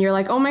 and then you're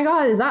like, oh my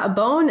God, is that a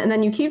bone? And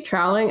then you keep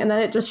troweling, and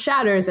then it just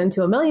shatters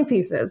into a million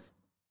pieces.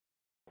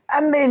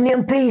 A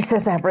million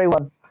pieces,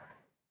 everyone.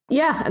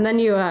 Yeah, and then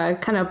you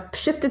kind of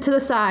shift it to the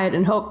side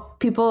and hope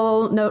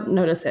people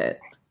notice it.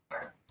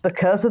 The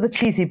curse of the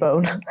cheesy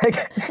bone.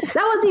 That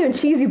wasn't even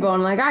cheesy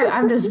bone. Like,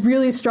 I'm just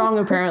really strong,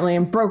 apparently,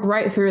 and broke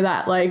right through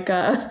that, like,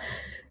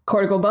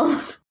 cortical bone.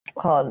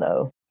 Oh,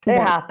 no. It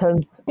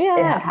happens.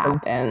 Yeah, it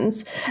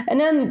happens. And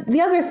then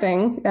the other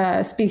thing,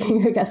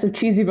 speaking, I guess, of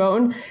cheesy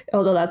bone,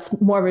 although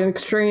that's more of an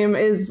extreme,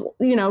 is,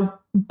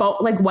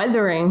 like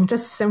weathering.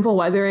 Just simple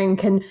weathering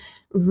can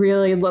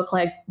really look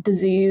like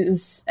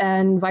disease,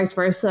 and vice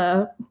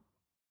versa.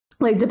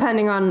 Like,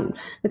 depending on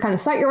the kind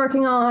of site you're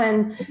working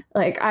on,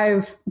 like,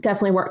 I've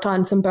definitely worked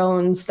on some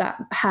bones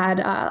that had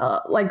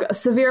like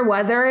severe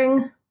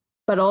weathering,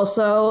 but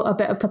also a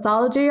bit of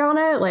pathology on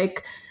it.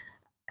 Like,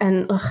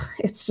 and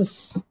it's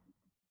just,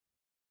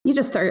 you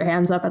just throw your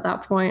hands up at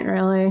that point,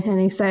 really,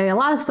 and you say a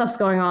lot of stuff's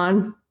going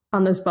on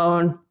this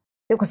bone.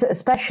 Because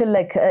especially,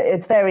 like,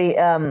 it's very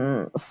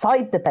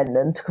site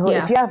dependent.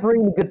 If you have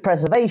really good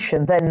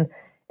preservation, then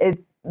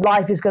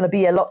life is going to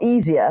be a lot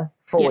easier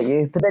for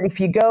you. But then if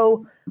you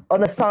go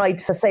on a site,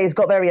 so say it's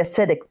got very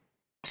acidic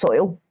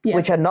soil,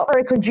 which are not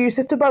very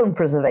conducive to bone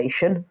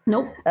preservation.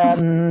 Nope.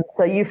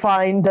 So you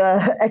find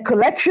a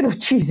collection of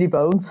cheesy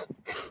bones.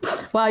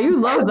 Wow, you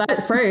love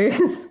that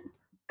phrase.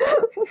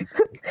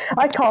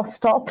 I can't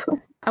stop.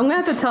 I'm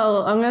gonna have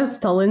to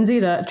tell Lindsay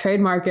to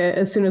trademark it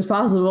as soon as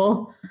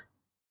possible.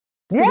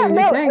 Yeah,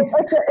 no,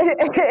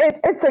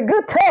 it's a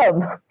good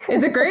term.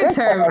 It's a great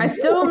term. I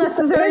still don't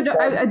necessarily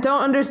I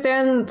don't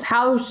understand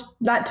how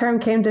that term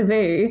came to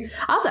be.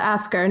 I'll have to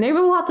ask her. Maybe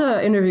we'll have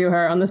to interview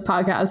her on this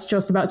podcast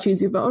just about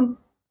cheesy bone.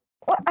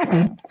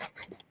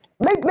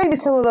 Maybe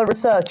some of the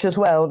research as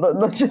well,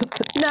 not just.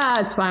 Nah,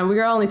 it's fine. We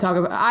are only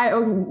talking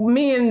about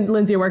me and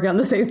Lindsay are working on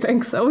the same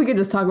thing, so we can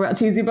just talk about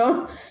cheesy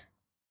bone.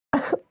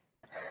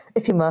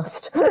 If you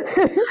must.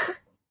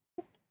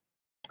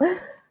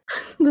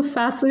 The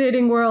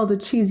fascinating world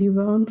of cheesy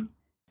bone.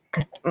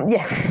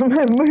 Yes,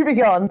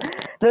 moving on.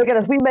 Look,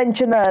 as we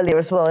mentioned earlier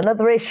as well,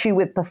 another issue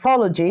with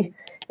pathology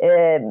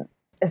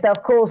is that,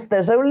 of course,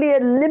 there's only a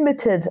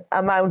limited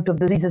amount of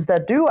diseases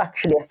that do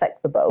actually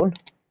affect the bone.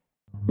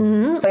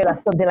 Mm-hmm. So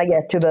that's something like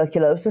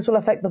tuberculosis will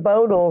affect the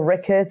bone, or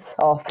rickets,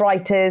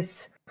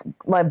 arthritis,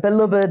 my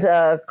beloved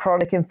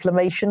chronic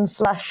inflammation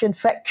 /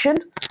 infection.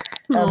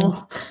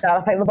 That'll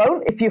affect the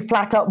bone. If you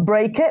flat out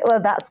break it,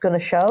 well, that's going to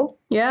show.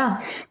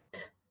 Yeah.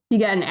 You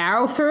get an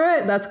arrow through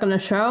it, that's going to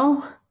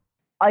show.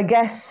 I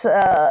guess,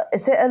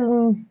 is it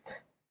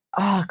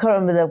I can't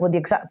remember what the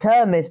exact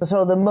term is, but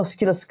sort of the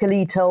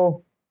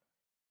musculoskeletal.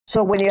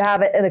 So when you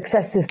have an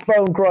excessive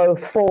bone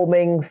growth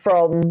forming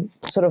from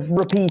sort of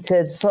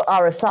repeated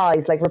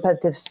RSIs, like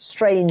repetitive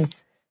strain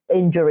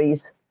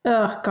injuries.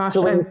 Oh, gosh.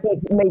 So when you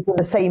keep making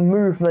the same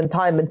movement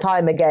time and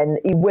time again,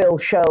 it will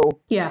show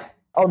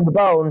on the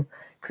bone.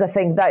 Because I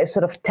think that is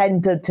sort of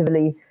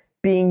tentatively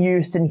being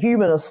used in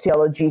human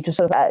osteology to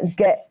sort of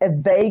get a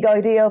vague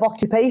idea of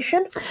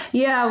occupation.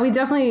 Yeah, we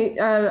definitely,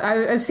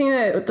 I've seen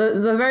it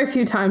the very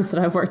few times that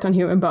I've worked on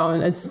human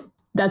bone.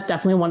 That's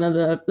definitely one of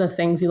the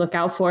things you look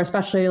out for,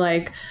 especially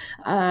like,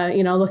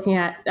 looking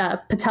at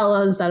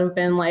patellas that have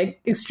been like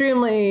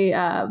extremely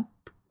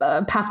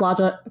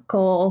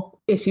pathological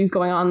issues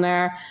going on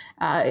there.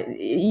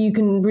 You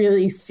can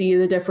really see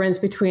the difference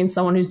between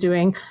someone who's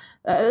doing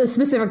a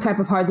specific type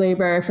of hard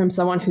labor from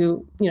someone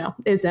who,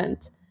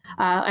 isn't.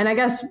 And I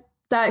guess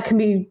that can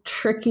be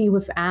tricky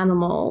with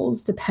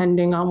animals,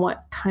 depending on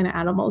what kind of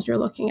animals you're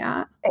looking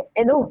at.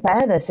 In all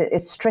fairness,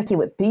 it's tricky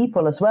with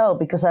people as well,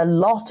 because a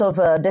lot of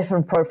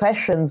different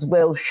professions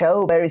will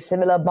show very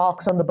similar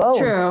marks on the bone.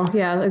 True,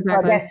 yeah,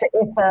 exactly. I guess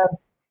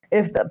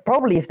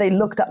if they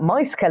looked at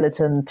my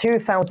skeleton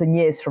 2,000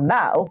 years from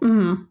now,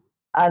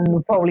 and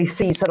we'll probably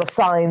see sort of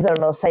signs, I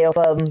don't know, say of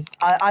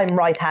I'm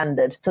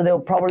right-handed, so they'll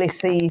probably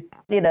see,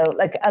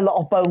 like a lot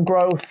of bone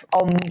growth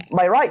on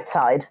my right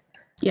side.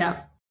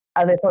 Yeah.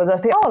 And they probably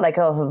think, like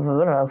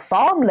a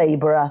farm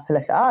laborer.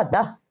 Like,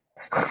 no.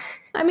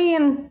 I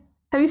mean,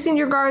 have you seen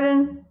your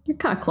garden? You're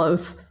kind of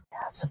close. Yeah,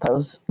 I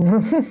suppose.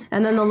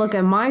 And then they'll look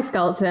at my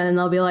skeleton and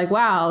they'll be like,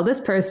 wow, this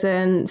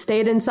person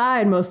stayed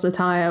inside most of the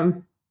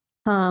time.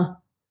 Huh.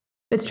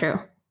 It's true.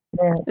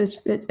 Yeah.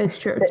 It's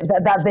true.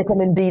 That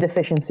vitamin D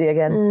deficiency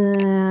again.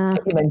 That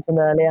you mentioned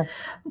earlier.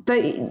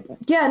 But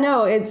yeah,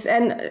 no,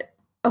 and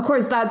of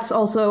course, that's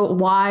also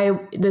why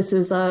this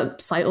is a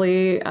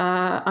slightly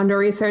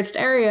under-researched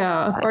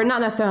area, or not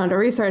necessarily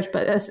under-researched,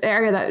 but this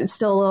area that is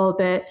still a little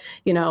bit,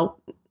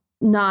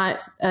 not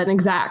an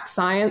exact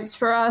science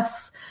for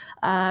us,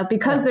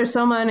 because there's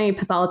so many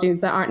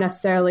pathologies that aren't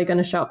necessarily going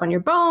to show up on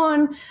your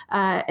bone.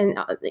 And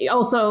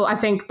also, I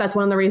think that's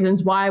one of the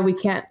reasons why we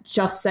can't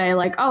just say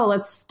like,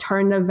 let's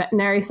turn to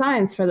veterinary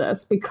science for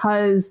this,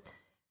 because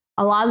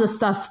a lot of the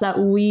stuff that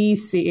we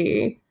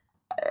see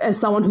as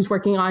someone who's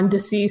working on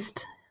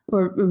deceased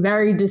or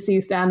very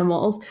deceased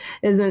animals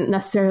isn't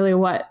necessarily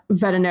what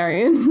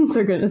veterinarians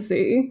are going to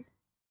see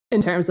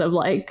in terms of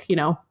like,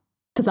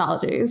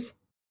 pathologies.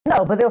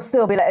 No, but they'll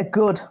still be like a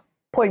good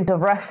point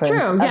of reference.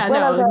 True,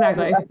 yeah,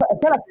 exactly. As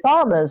well as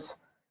farmers,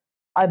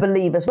 I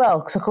believe as well,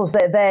 because of course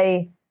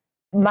they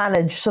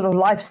manage sort of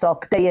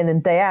livestock day in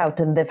and day out,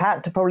 and they've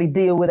had to probably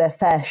deal with their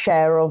fair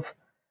share of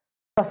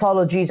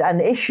pathologies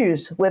and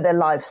issues with their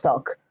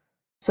livestock.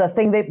 So I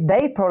think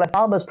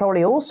farmers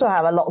probably also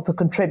have a lot to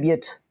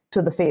contribute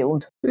to the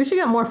field. We should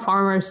get more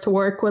farmers to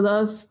work with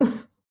us.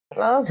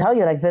 I'll tell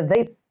you, like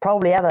they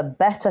probably have a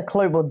better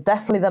clue, well,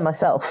 definitely than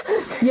myself.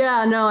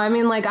 Yeah, no, I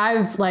mean, like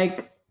I've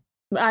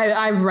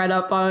read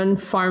up on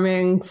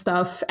farming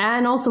stuff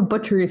and also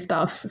butchery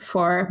stuff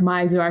for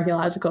my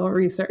zooarchaeological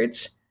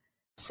research.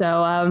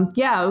 So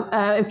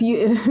if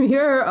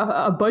you're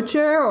a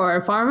butcher or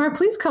a farmer,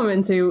 please come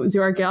into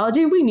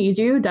zooarchaeology. We need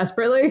you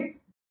desperately.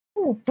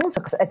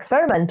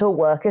 Experimental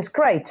work is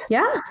great.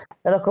 Yeah.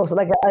 And of course,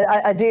 like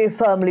I do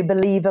firmly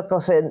believe, of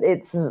course,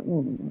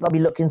 I'll be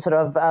looking sort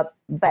of at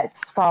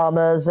vets,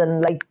 farmers,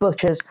 and like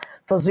butchers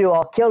for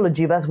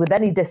zooarchaeology. But as with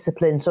any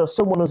discipline, so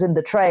someone who's in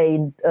the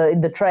trade,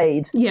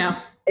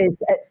 is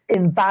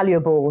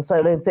invaluable.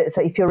 So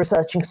if you're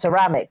researching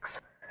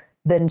ceramics,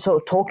 then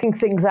sort of talking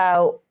things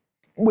out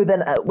with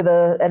an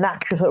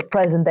actual sort of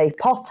present day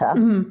potter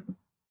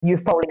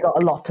you've probably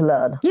got a lot to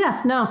learn.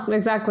 Yeah, no,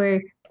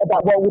 exactly.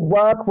 About what would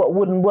work, what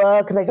wouldn't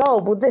work. Like,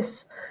 oh, would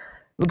this,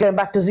 we're going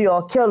back to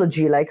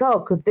zooarchaeology, like, oh,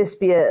 could this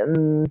be a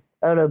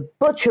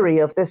butchery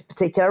of this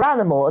particular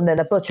animal? And then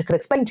a butcher can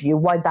explain to you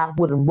why that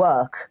wouldn't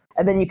work.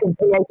 And then you can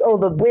create all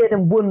the weird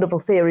and wonderful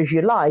theories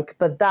you like,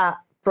 but that,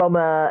 from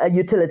a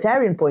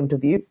utilitarian point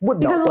of view, would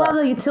not work. Because a lot of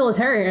the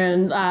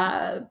utilitarian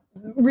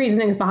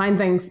reasonings behind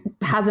things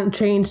hasn't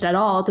changed at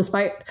all,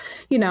 despite,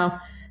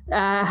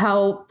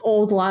 how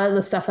old a lot of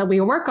the stuff that we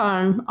work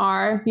on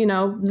are.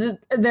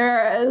 There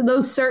are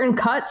those certain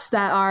cuts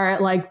that are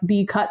like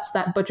the cuts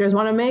that butchers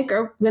want to make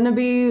are going to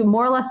be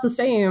more or less the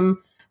same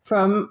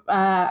from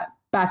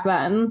back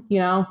then.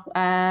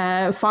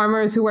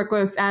 Farmers who work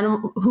with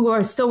who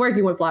are still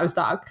working with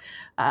livestock,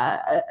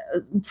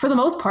 for the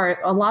most part,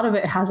 a lot of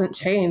it hasn't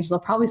changed. They'll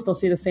probably still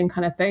see the same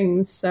kind of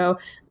things. So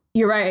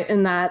you're right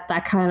in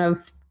that kind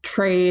of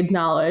trade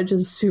knowledge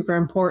is super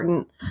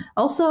important.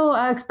 Also,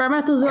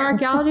 experimental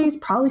zooarchaeology is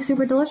probably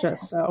super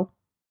delicious. So,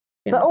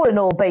 but all in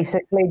all,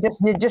 basically,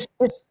 just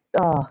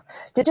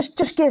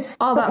give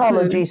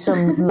pathology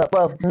some love.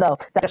 Well, no,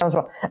 that sounds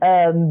wrong.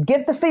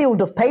 Give the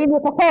field of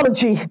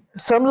paleopathology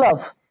some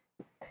love,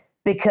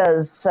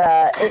 because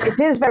it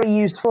is very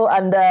useful.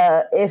 And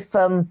if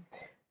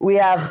we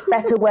have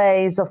better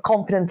ways of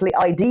confidently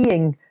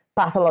IDing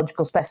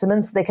pathological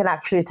specimens, they can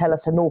actually tell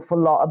us an awful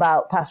lot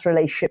about past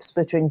relationships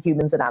between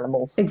humans and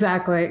animals.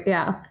 Exactly,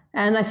 yeah.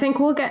 And I think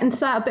we'll get into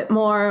that a bit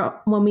more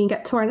when we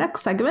get to our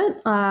next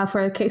segment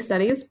for the case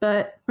studies.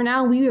 But for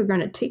now, we are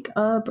going to take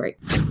a break.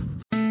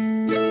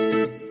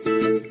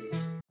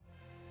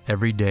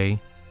 Every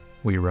day,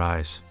 we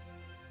rise,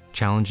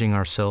 challenging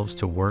ourselves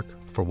to work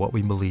for what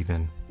we believe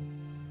in.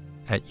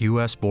 At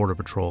U.S. Border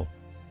Patrol,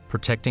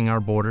 protecting our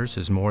borders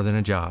is more than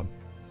a job.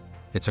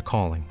 It's a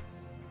calling.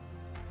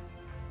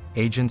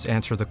 Agents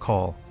answer the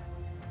call,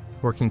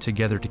 working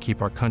together to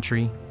keep our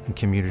country and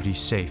communities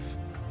safe.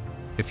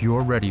 If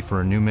you're ready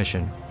for a new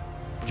mission,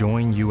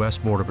 join U.S.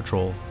 Border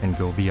Patrol and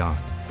go beyond.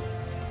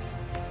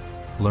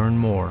 Learn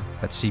more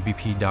at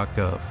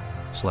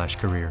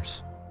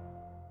cbp.gov/careers.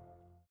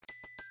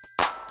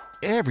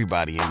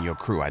 Everybody in your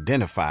crew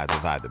identifies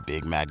as either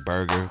Big Mac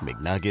Burger,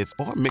 McNuggets,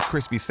 or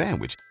McCrispy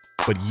Sandwich.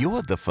 But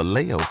you're the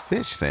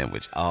Filet-O-Fish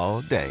Sandwich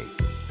all day.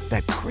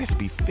 That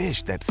crispy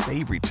fish, that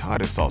savory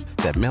tartar sauce,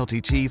 that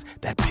melty cheese,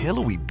 that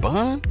pillowy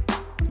bun.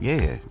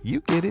 Yeah, you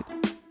get it.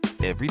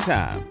 Every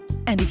time.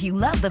 And if you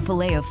love the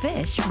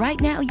Filet-O-Fish, right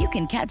now you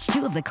can catch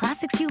two of the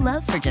classics you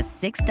love for just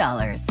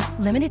 $6.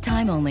 Limited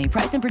time only.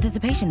 Price and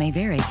participation may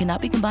vary.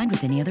 Cannot be combined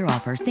with any other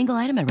offer. Single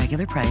item at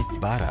regular price.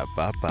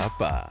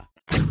 Ba-da-ba-ba-ba.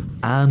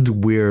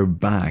 And we're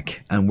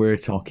back, and we're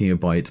talking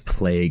about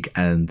plague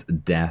and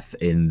death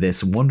in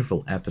this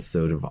wonderful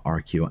episode of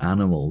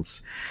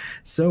Archaeoanimals.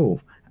 So,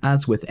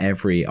 as with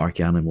every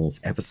Archaeoanimals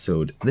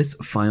episode, this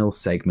final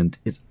segment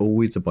is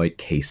always about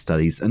case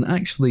studies, and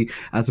actually,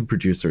 as a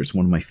producer, it's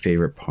one of my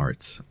favorite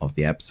parts of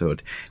the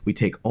episode. We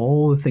take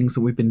all the things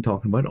that we've been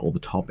talking about, all the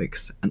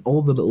topics, and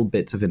all the little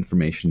bits of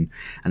information,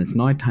 and it's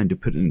now time to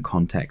put it in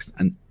context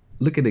and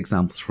look at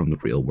examples from the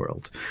real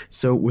world.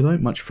 So without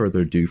much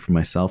further ado from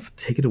myself,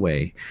 take it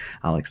away,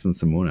 Alex and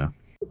Simona.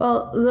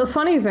 Well, the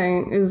funny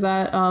thing is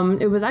that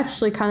it was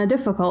actually kind of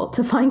difficult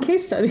to find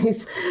case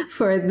studies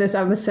for this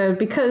episode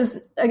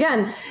because,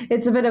 again,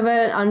 it's a bit of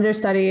an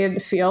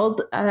understudied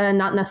field,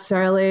 not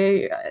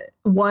necessarily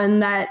one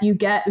that you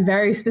get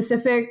very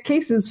specific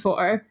cases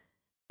for.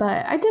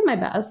 But I did my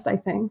best, I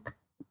think.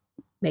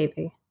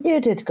 Maybe. You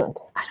did good.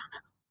 I don't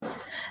know.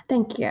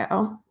 Thank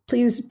you.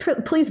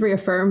 Please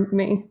reaffirm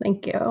me.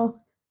 Thank you.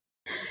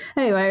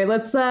 Anyway,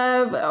 let's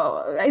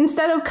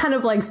instead of kind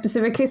of like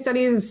specific case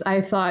studies,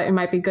 I thought it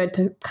might be good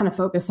to kind of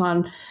focus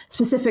on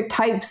specific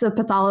types of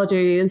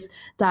pathologies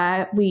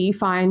that we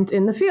find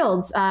in the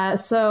fields.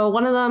 So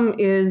one of them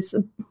is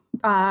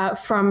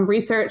from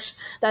research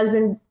that has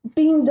been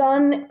being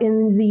done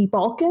in the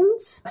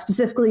Balkans,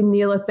 specifically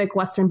Neolithic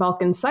Western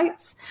Balkan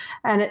sites,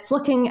 and it's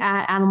looking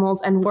at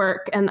animals and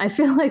work. And I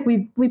feel like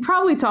we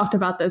probably talked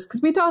about this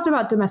because we talked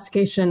about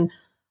domestication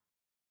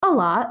a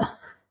lot,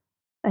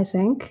 I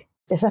think.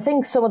 Yes, I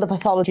think some of the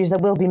pathologies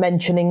that we'll be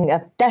mentioning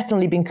have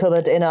definitely been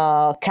covered in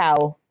our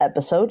cow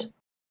episode.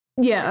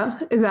 Yeah,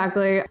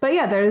 exactly. But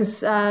yeah,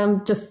 there's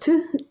just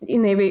to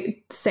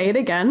maybe say it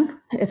again,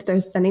 if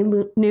there's any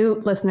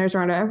new listeners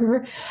around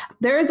over,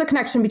 there is a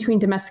connection between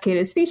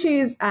domesticated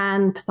species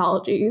and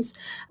pathologies.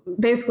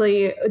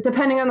 Basically,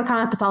 depending on the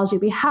kind of pathology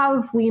we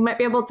have, we might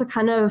be able to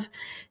kind of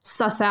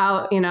suss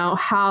out,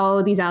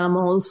 how these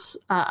animals,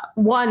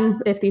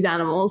 one, if these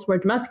animals were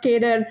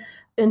domesticated,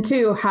 and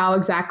two, how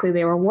exactly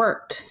they were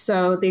worked.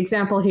 So the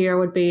example here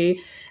would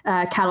be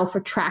cattle for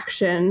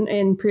traction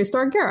in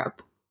prehistoric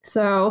Europe.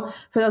 So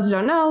for those who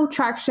don't know,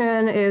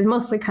 traction is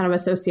mostly kind of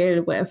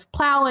associated with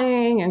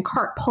plowing and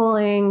cart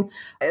pulling.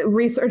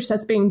 Research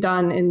that's being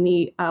done in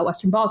the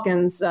Western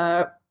Balkans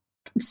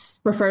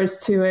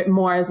refers to it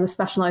more as a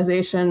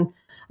specialization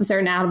of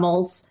certain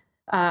animals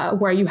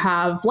where you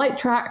have light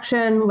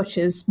traction, which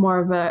is more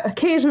of an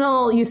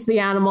occasional use of the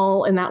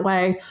animal in that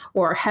way,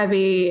 or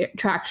heavy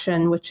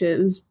traction, which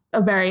is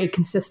a very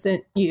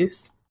consistent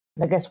use.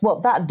 I guess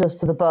what that does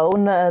to the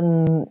bone,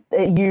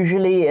 it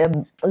usually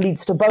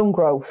leads to bone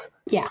growth.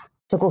 Yeah.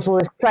 So, of course, all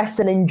this stress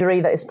and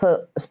injury that is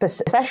put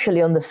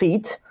especially on the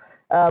feet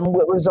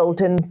will result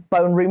in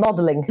bone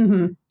remodeling.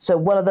 Mm-hmm. So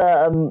one of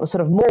the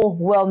sort of more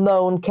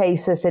well-known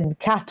cases in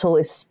cattle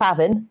is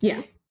spavin, Yeah.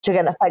 which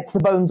again affects the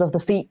bones of the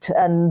feet,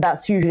 and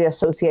that's usually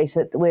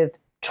associated with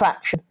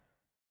traction,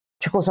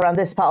 which of course around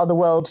this part of the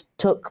world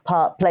took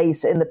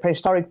place in the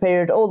prehistoric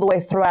period all the way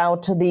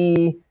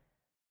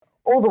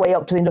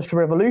up to the Industrial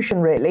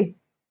Revolution, really.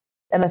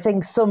 And I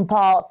think some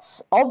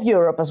parts of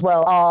Europe as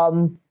well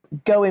are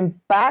going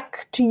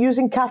back to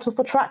using cattle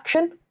for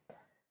traction.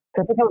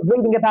 So I think I was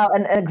reading about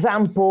an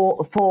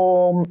example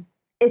for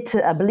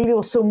Italy, I believe it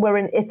was somewhere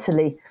in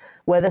Italy,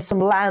 where there's some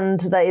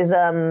land that is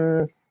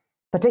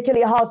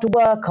particularly hard to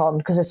work on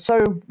because it's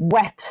so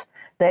wet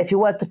that if you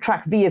were to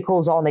track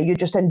vehicles on it, you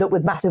just end up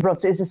with massive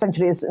ruts.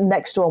 It's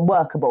next to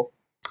unworkable.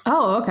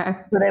 Oh, okay.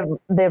 So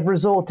they've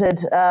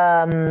resorted...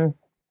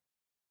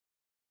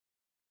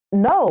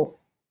 No,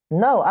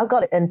 I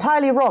got it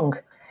entirely wrong.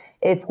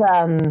 It's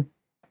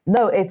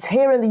it's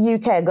here in the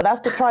UK. I'm gonna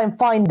have to try and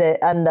find it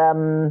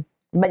and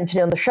mention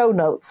it on the show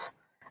notes.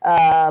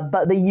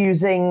 But they're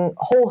using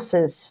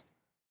horses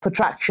for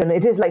traction.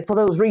 It is like for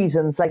those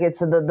reasons, like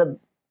it's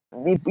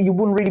you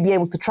wouldn't really be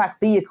able to track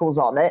vehicles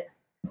on it.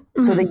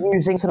 Mm-hmm. So they're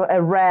using sort of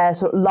a rare,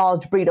 sort of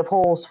large breed of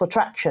horse for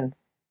traction.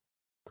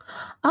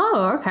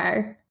 Oh,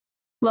 okay.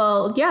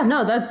 Well, yeah,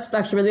 no, that's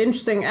actually really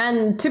interesting.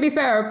 And to be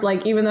fair,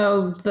 like, even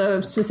though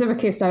the specific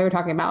case that we were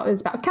talking about is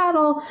about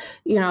cattle,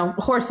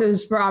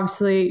 horses were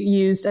obviously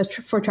used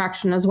for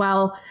traction as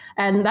well.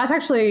 And that's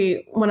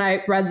actually, when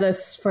I read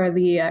this for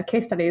the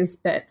case studies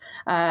bit,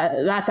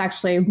 that's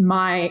actually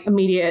my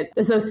immediate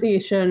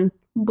association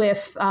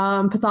with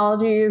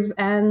pathologies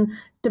and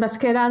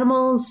domesticated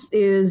animals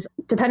is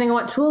depending on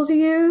what tools you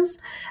use.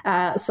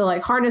 So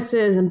like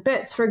harnesses and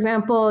bits, for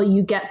example,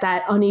 you get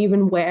that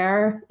uneven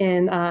wear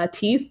in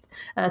teeth,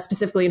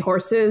 specifically in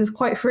horses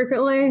quite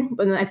frequently.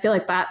 And I feel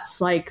like that's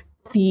like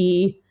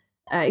the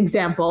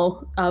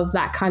example of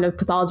that kind of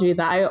pathology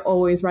that I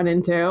always run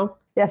into.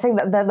 Yeah, I think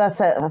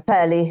that's a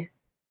fairly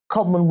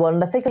common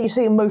one. I think that you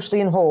see it mostly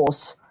in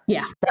horse.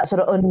 Yeah. That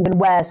sort of uneven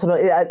wear sort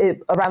of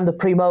around the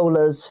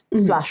premolars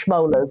 /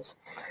 molars.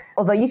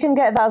 Although you can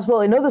get that as well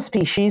in other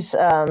species,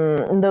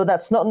 though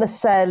that's not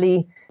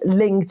necessarily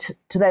linked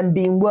to them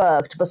being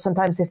worked, but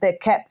sometimes if they're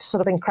kept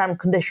sort of in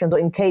cramped conditions or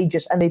in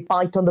cages and they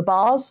bite on the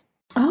bars.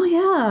 Oh,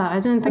 yeah. I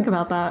didn't think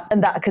about that.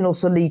 And that can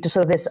also lead to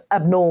sort of this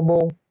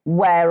abnormal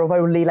wear of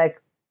only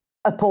like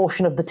a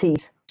portion of the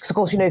teeth. Because, of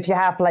course, if you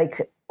have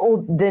like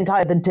all the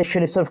entire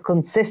dentition is sort of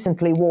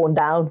consistently worn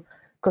down,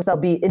 because they'll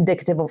be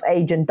indicative of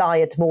age and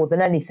diet more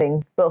than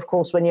anything. But of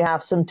course, when you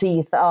have some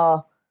teeth that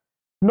are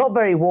not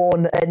very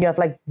worn and you have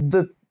like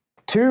the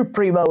 2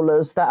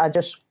 premolars that are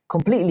just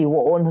completely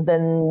worn,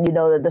 then you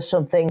know that there's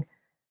something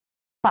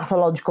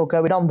pathological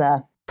going on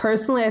there.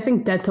 Personally, I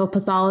think dental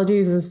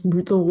pathologies is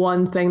the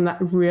one thing that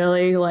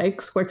really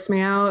like squirts me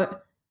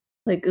out.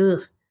 Like,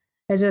 ugh.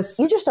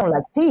 You just don't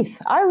like teeth.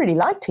 I really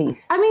like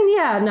teeth. I mean,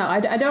 yeah, no, I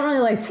don't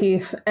really like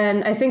teeth.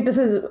 And I think this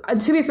is,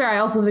 to be fair, I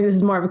also think this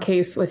is more of a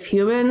case with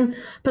human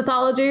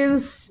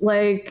pathologies.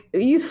 Like,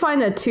 you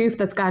find a tooth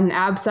that's got an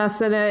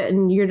abscess in it,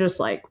 and you're just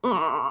like,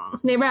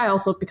 maybe I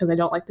also, because I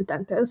don't like the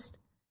dentist.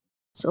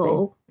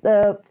 So.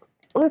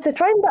 It's a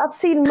trend that I've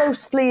seen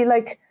mostly,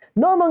 like,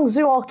 not among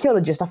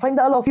zooarchaeologists. I find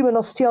that a lot of human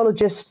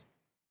osteologists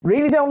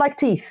really don't like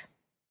teeth.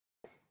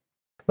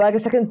 But I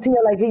guess I can see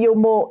like you're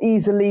more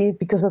easily,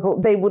 because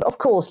they would, of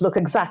course, look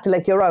exactly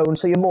like your own,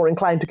 so you're more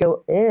inclined to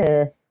go,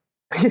 eh.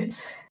 And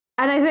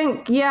I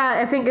think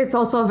it's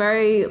also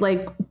very,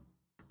 like,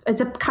 it's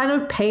a kind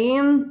of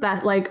pain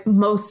that, like,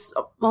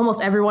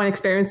 almost everyone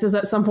experiences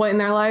at some point in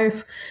their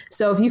life.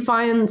 So if you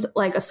find,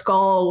 like, a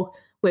skull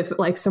with,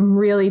 like, some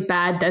really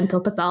bad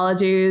dental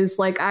pathologies,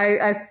 like,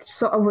 I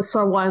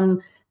saw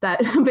one that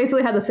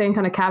basically had the same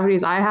kind of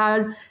cavities I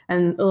had,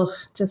 and no.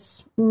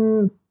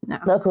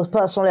 Of course,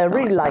 personally, I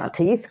really like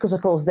teeth because,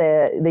 of course,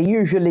 they're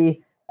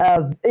usually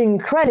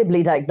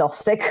incredibly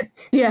diagnostic.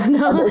 Yeah,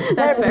 no,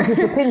 that's fair. You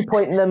can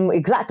pinpoint them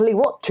exactly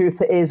what tooth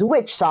it is,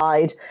 which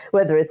side,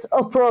 whether it's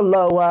upper or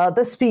lower,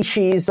 the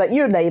species, like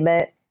you name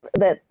it.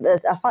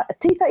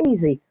 Teeth are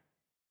easy.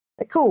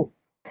 They're cool.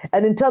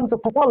 And in terms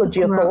of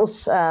pathology, of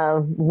course,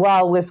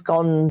 while we've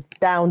gone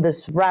down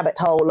this rabbit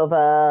hole of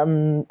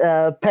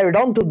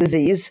periodontal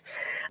disease,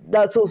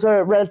 that's also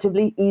a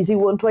relatively easy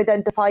one to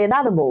identify in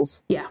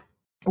animals. Yeah.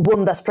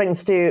 One that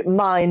springs to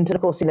mind, and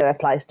of course,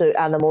 applies to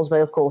animals, but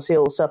of course, it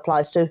also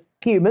applies to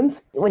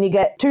humans. When you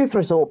get tooth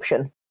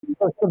resorption,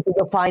 so something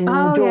you'll find in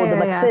the jaw, the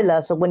maxilla. Yeah.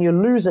 So when you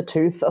lose a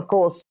tooth, of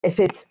course, if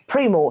it's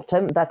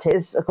pre-mortem, that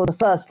is, of course, the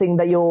first thing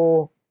that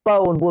your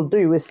bone will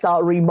do is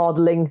start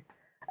remodeling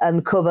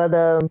and cover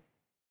the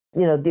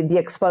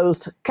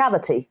exposed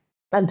cavity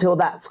until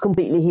that's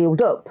completely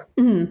healed up.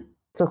 Mm-hmm.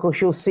 So, of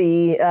course, you'll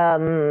see, in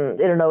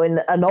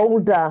an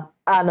older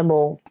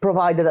animal,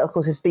 provided that, of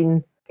course,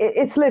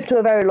 it's lived to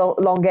a very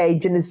long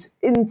age and is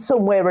in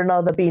some way or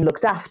another being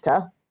looked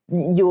after,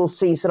 you'll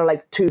see sort of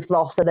like tooth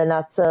loss, and then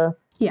that's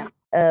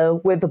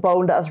with the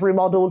bone that's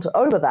remodeled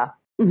over that.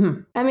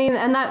 Mm-hmm. I mean,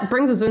 and that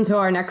brings us into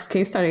our next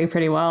case study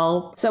pretty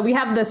well. So we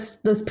have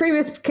this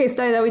previous case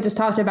study that we just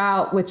talked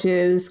about, which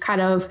is kind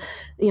of,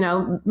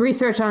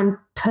 research on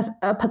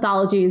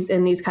pathologies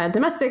in these kind of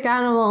domestic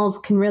animals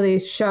can really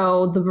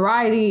show the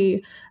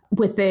variety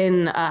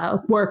within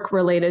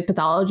work-related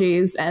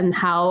pathologies, and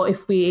how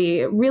if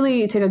we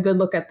really take a good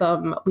look at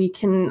them, we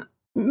can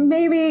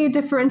maybe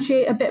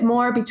differentiate a bit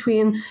more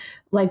between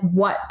like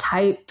what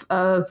type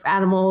of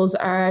animals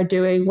are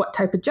doing what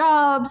type of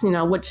jobs,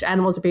 which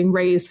animals are being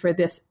raised for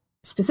this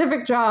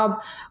specific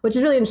job, which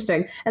is really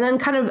interesting. And then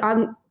kind of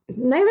on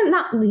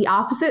not the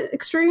opposite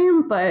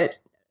extreme, but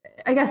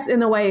I guess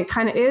in a way it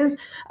kind of is,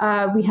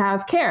 we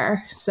have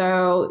care.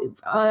 So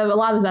a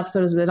lot of this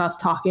episode has been us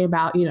talking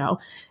about,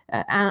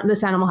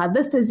 this animal had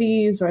this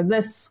disease or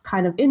this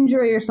kind of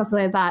injury or something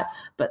like that.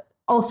 But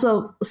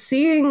also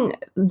seeing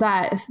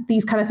that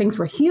these kind of things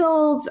were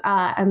healed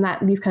and that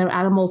these kind of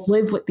animals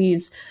live with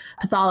these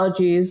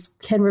pathologies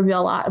can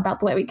reveal a lot about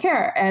the way we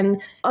care. And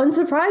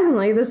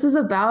unsurprisingly, this is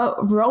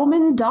about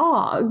Roman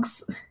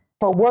dogs.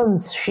 For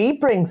once, she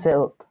brings it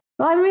up.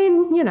 Well, I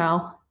mean,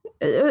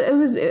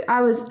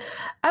 I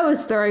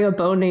was throwing a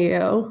bone to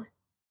you.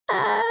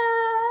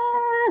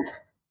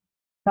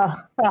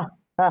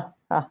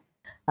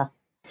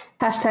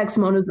 Hashtag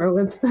Simona's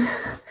Romans.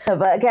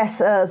 But I guess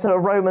dogs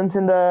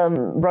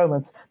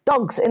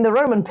in the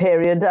Roman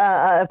period,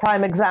 a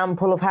prime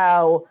example of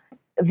how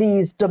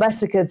these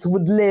domesticates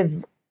would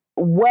live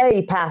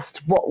way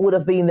past what would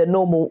have been the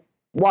normal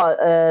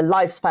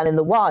lifespan in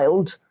the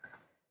wild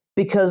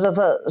because of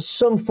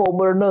some form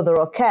or another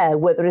of care,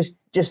 whether it's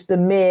just the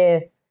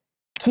mere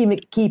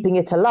keeping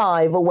it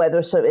alive or whether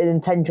it's an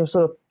intentional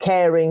sort of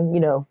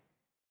caring,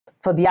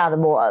 for the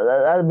animal.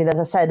 I mean, as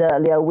I said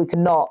earlier, we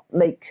cannot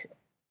make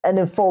an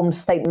informed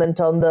statement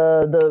on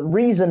the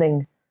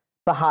reasoning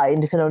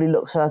behind. You can only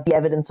look at the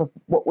evidence of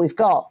what we've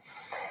got.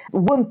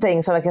 One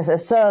thing, so like I said, a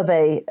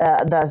survey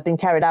that has been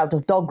carried out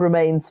of dog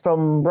remains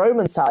from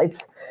Roman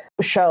sites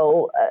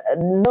show a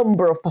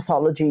number of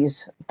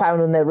pathologies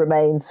found in their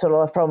remains, sort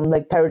of from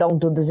like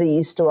periodontal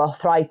disease to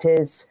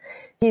arthritis,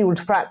 healed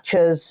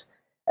fractures,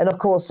 and of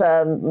course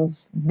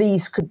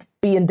these could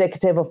be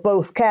indicative of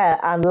both care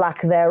and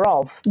lack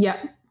thereof. Yeah.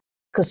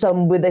 Because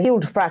some with the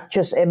healed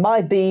fractures, it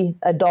might be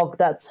a dog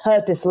that's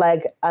hurt his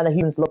leg and a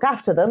humans look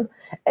after them.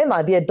 It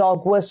might be a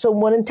dog where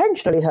someone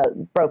intentionally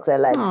broke their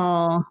leg,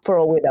 for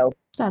all we know.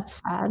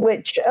 That's sad.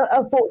 Which,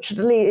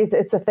 unfortunately,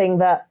 it's a thing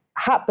that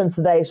happens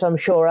today, so I'm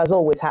sure has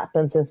always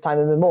happened since time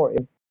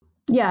immemorial.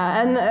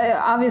 Yeah, and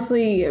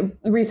obviously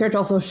research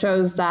also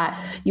shows that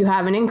you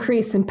have an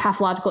increase in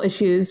pathological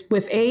issues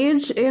with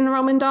age in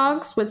Roman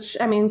dogs, which,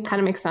 I mean, kind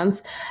of makes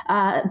sense.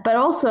 But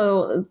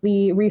also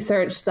the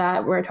research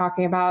that we're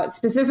talking about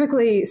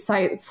specifically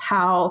cites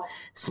how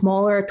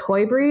smaller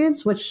toy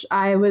breeds, which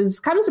I was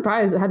kind of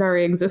surprised had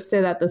already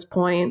existed at this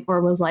point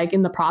or was like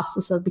in the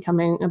process of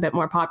becoming a bit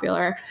more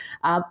popular,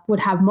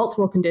 would have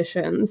multiple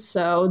conditions.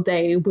 So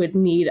they would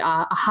need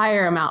a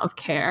higher amount of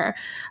care.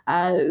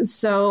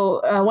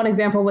 So one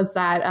example was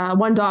that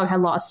one dog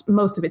had lost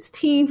most of its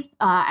teeth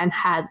and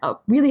had a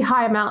really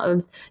high amount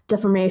of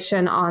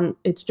deformation on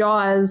its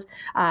jaws.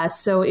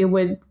 So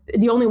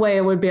the only way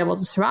it would be able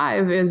to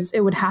survive is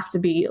it would have to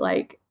be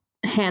like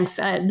hand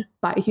fed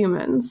by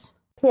humans.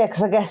 Yeah,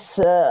 because I guess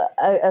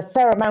a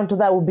fair amount of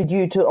that would be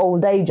due to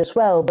old age as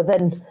well. But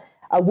then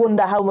I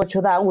wonder how much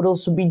of that would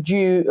also be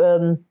due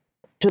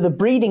to the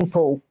breeding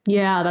pool.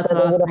 Yeah, that's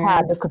what I was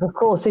saying. Because, of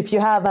course, if you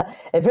have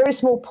a very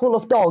small pool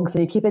of dogs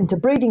and you keep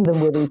interbreeding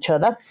them with each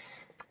other,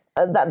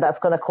 that's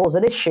going to cause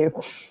an issue.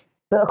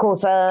 But, of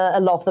course, a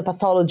lot of the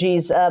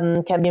pathologies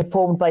can be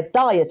informed by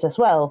diet as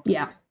well.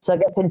 Yeah. So I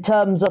guess in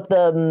terms of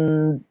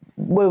in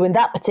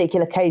that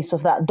particular case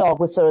of that dog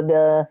with sort of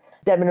the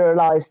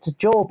demineralized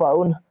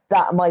jawbone,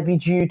 that might be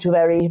due to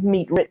very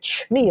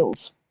meat-rich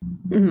meals.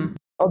 Mm-hmm.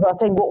 Although I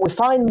think what we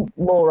find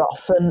more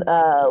often,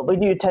 we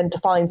do tend to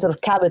find sort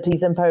of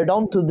cavities and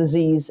periodontal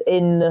disease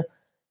in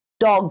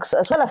dogs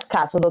as well as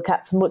cats, although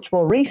cats much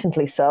more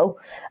recently so.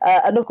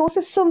 And of course,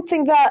 it's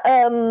something that,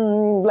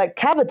 like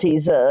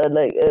cavities,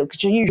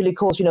 which are usually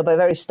caused, by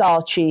very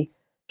starchy,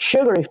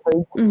 sugary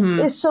foods,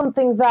 is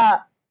something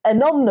that an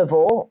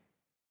omnivore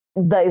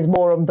that is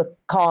more on the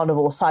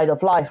carnivore side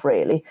of life,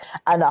 really,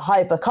 and a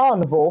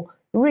hypercarnivore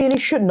really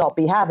should not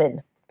be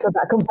having. So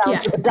that comes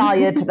down to the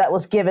diet that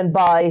was given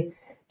by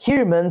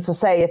humans. So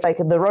say if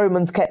the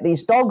Romans kept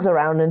these dogs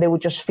around and they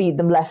would just feed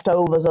them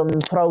leftovers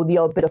and throw the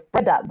odd bit of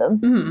bread at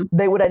them,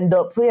 they would end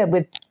up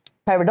with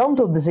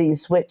periodontal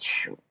disease,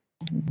 which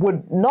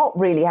would not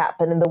really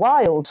happen in the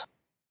wild,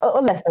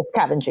 unless there's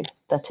scavenging,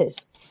 that is.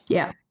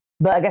 Yeah.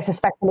 But I guess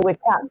especially with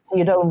cats,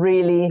 you don't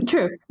really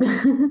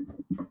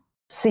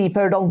see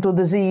periodontal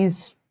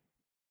disease,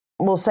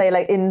 we'll say,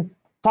 like in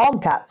farm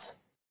cats.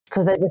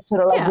 because they just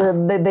sort of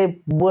like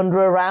they wander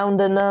around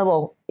and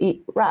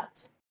eat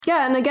rats.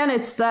 Yeah, and again,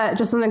 it's that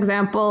just an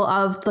example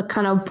of the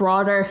kind of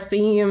broader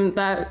theme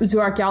that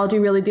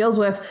zooarchaeology really deals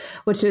with,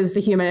 which is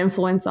the human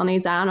influence on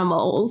these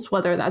animals,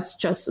 whether that's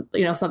just,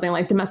 something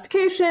like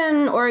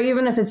domestication, or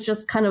even if it's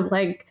just kind of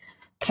like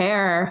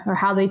care or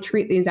how they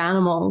treat these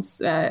animals.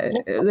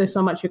 There's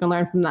so much you can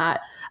learn from that.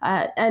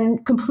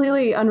 And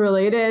completely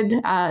unrelated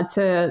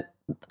to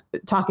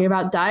talking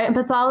about diet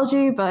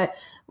pathology, but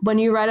when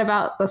you read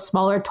about the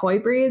smaller toy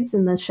breeds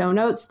in the show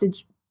notes,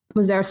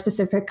 was there a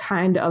specific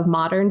kind of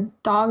modern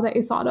dog that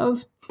you thought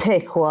of?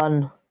 Pick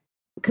one.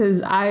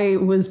 Because I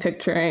was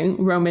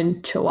picturing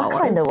Roman Chihuahuas. I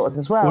kind of was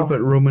as well. What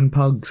about Roman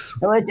pugs?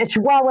 A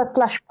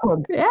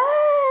Chihuahua/pug.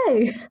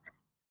 Yay!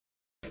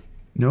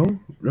 No?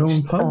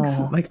 Roman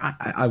pugs? Like,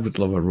 I would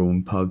love a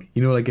Roman pug.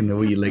 Like in the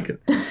wee, like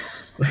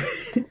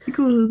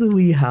go to the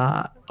wee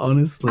hat,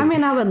 honestly. I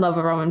mean, I would love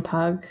a Roman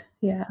pug.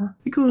 Yeah.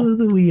 Go to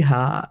the wee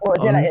hat.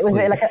 Was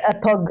it like a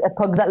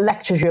pug that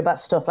lectures you about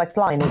stuff like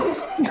Pliny?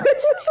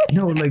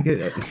 No, like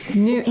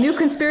new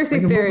conspiracy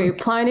theory.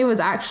 Pliny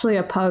was actually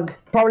a pug.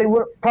 Probably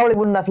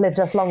wouldn't have lived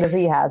as long as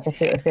he has if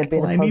he'd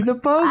been Pliny a pug. the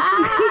pug.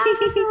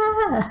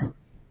 Ah!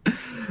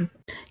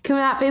 Can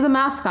that be the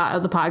mascot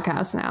of the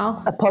podcast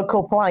now? A pug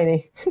called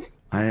Pliny.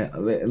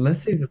 Let's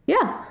see.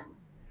 Yeah.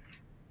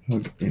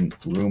 Pug in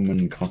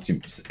Roman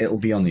costume. It'll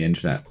be on the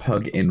internet.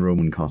 Pug in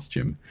Roman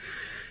costume.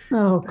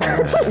 Oh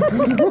god.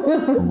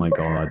 Oh my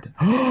god.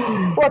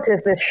 What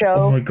is this show?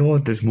 Oh my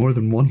god, there's more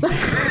than one.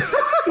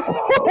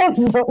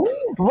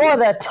 What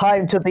a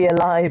time to be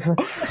alive.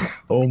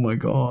 Oh my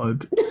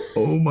god.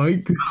 Oh my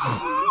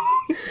god.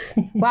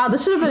 Wow,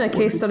 this should have been a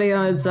case study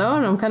on its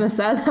own. I'm kind of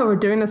sad that we're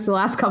doing this the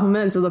last couple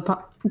minutes of the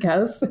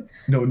podcast.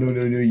 No.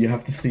 You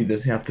have to see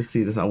this.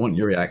 I want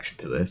your reaction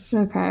to this.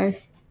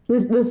 Okay.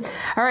 This.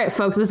 All right,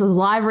 folks, this is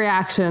live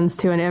reactions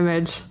to an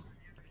image.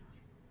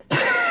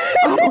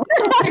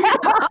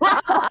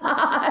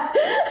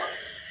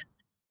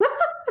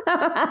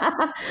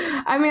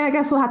 I mean, I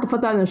guess we'll have to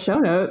put that in the show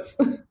notes.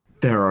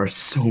 There are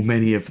so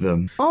many of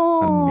them.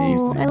 Oh,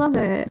 amazing. I love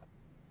it.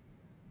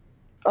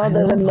 Oh,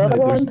 there's another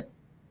one?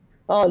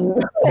 Oh,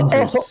 no.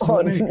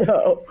 Oh,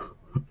 no.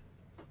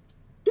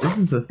 This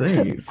is the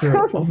thing.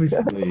 So,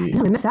 obviously...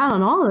 We miss out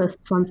on all this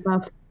fun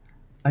stuff.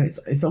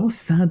 It's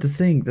almost sad to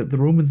think that the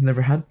Romans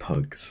never had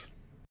pugs.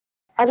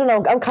 I don't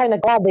know. I'm kind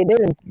of glad they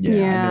didn't.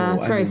 Yeah,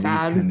 it's very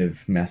sad. We kind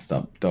of messed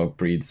up dog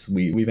breeds.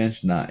 We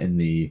mentioned that in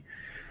the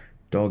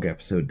dog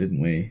episode, didn't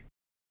we?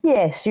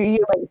 Yes,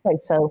 you might say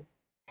so.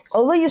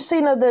 Although you see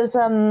now there's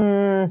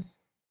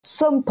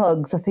some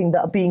pugs, I think,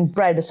 that are being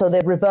bred, so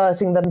they're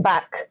reverting them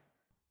back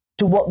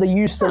to what they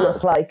used to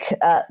look like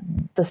at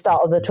the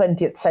start of the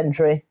 20th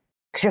century.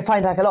 Because you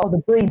find like a lot of the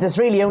breeds, it's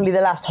really only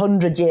the last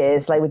 100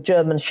 years, like with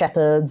German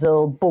shepherds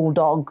or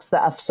bulldogs,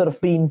 that have sort of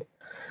been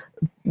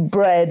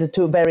bred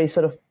to a very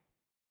sort of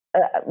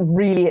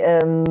really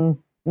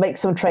make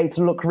some traits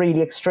look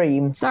really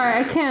extreme. Sorry,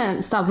 I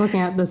can't stop looking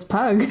at this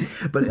pug.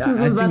 But this is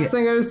the best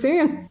thing I've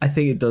seen. I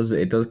think it does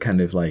kind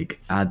of like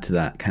add to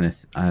that kind of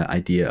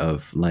idea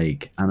of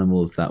like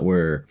animals that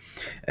were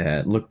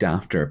looked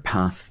after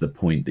past the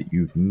point that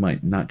you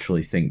might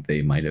naturally think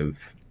they might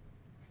have,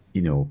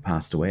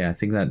 passed away. I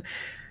think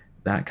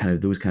that kind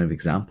of those kind of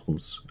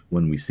examples,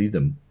 when we see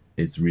them,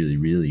 it's really,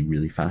 really,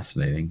 really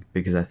fascinating,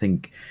 because I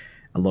think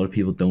a lot of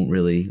people don't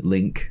really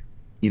link,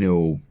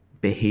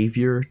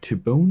 behavior to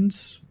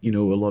bones. A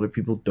lot of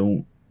people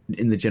don't,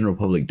 in the general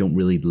public, don't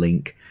really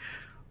link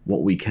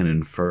what we can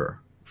infer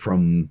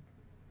from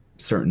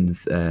certain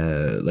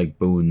like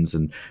bones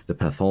and the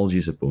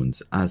pathologies of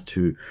bones as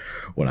to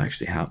what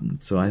actually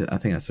happened. So I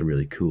think that's a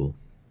really cool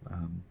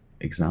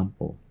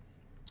example.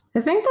 I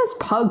think this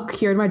pug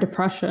cured my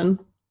depression.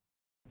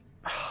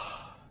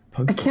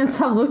 I can't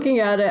stop looking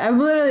at it. I've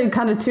literally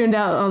kind of tuned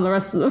out on the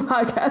rest of the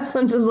podcast.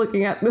 I'm just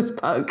looking at this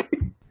pug.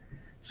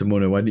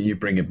 Simona, why don't you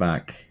bring it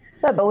back?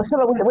 No, but with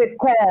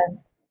care,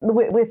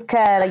 with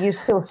care, like you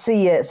still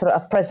see it sort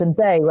of present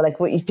day. Where, like,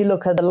 if you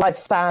look at the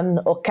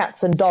lifespan of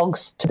cats and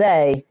dogs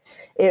today,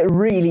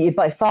 it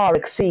by far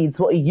exceeds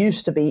what it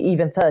used to be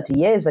even 30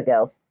 years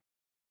ago.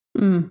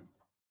 Mm.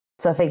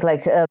 So I think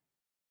like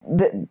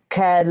the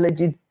care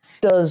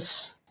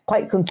does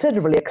quite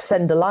considerably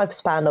extend the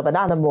lifespan of an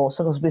animal.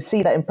 So we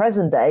see that in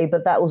present day,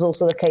 but that was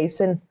also the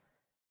case in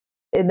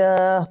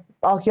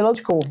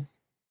archaeological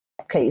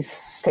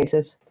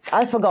cases.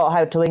 I forgot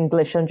how to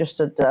English. I'm just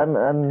I'm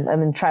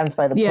entranced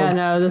by the yeah. pug.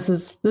 No,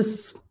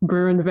 this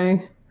ruined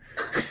me.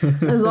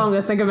 As long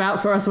as I think about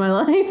for the rest of my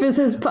life is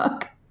his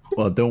pug.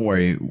 Well, don't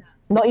worry.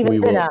 Not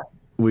even dinner.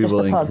 We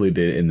will include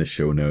it in the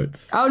show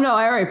notes. Oh no,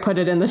 I already put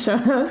it in the show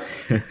notes.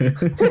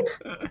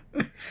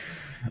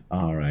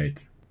 All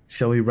right.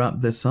 Shall we wrap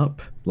this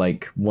up?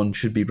 Like one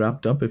should be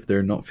wrapped up if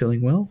they're not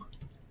feeling well?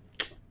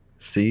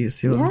 See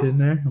what I'm doing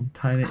there? I'm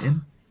tying it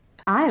in.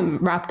 I'm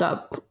wrapped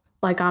up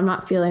like I'm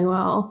not feeling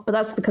well, but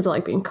that's because I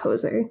like being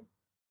cozy.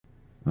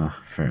 Oh,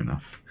 fair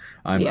enough.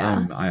 I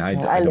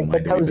live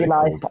the cozy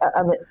life.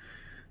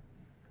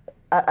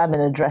 I'm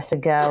in a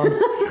dressing gown.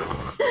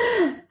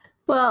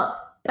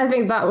 Well, I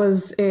think that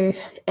was a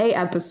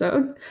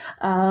episode.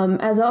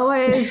 As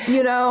always,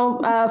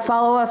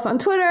 follow us on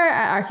Twitter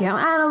at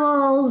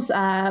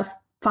ArchaeoAnimals.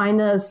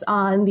 Find us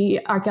on the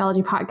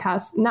Archaeology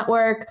Podcast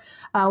Network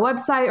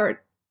website,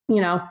 or,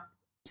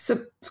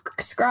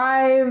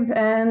 subscribe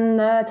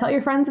and tell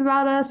your friends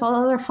about us, all the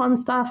other fun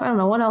stuff. I don't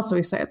know, what else do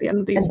we say at the end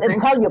of these things?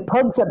 And tell your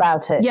pugs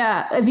about it.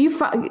 Yeah, if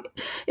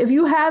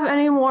you have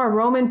any more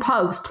Roman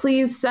pugs,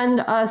 please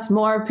send us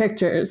more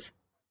pictures.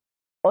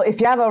 Or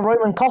if you have a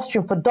Roman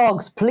costume for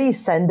dogs,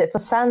 please send it for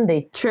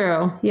Sandy.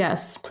 True,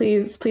 yes.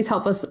 Please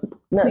help us.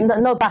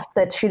 No, that's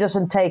it. She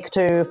doesn't take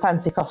to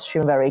fancy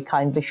costume very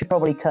kindly. She'd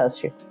probably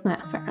curse you.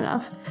 Yeah, fair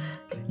enough.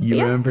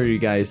 Remember, you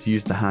guys,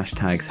 use the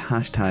hashtags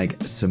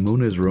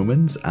Simona's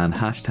Romans and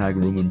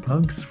Roman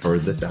Pugs for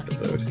this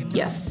episode.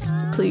 Yes,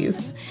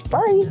 please.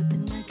 Bye.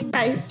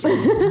 Bye.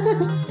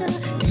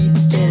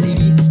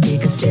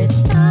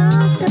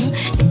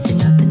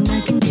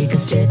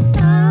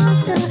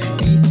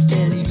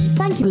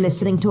 Thank you for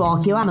listening to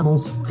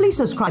ArchaeoAnimals. Please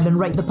subscribe and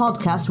rate the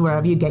podcast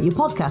wherever you get your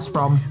podcasts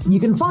from. You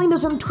can find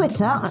us on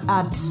Twitter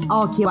at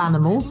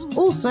ArchaeoAnimals.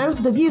 Also,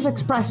 the views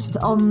expressed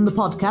on the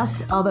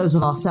podcast are those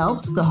of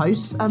ourselves, the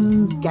hosts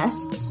and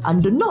guests,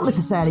 and do not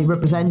necessarily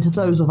represent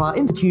those of our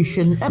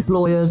institution,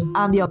 employers,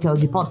 and the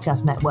Archaeology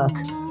Podcast Network.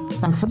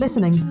 Thanks for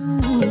listening.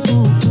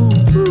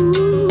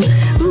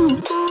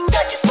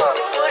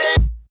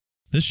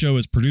 This show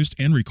is produced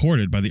and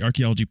recorded by the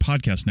Archaeology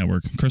Podcast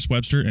Network, Chris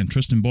Webster and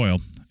Tristan Boyle,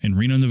 in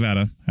Reno,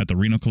 Nevada, at the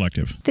Reno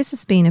Collective. This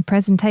has been a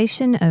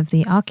presentation of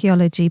the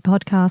Archaeology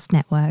Podcast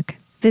Network.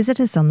 Visit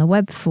us on the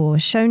web for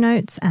show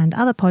notes and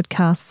other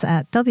podcasts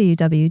at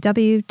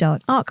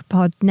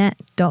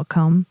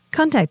www.archpodnet.com.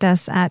 Contact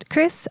us at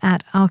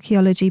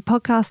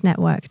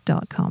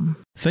chris@archaeologypodcastnetwork.com.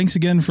 Thanks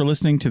again for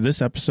listening to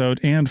this episode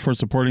and for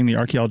supporting the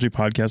Archaeology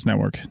Podcast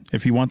Network.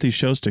 If you want these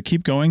shows to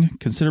keep going,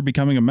 consider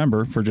becoming a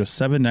member for just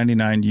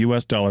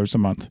 $7.99 a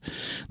month.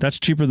 That's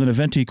cheaper than a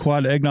venti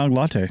quad eggnog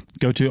latte.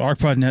 Go to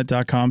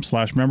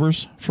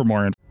archpodnet.com/members for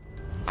more info.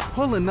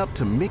 Pulling up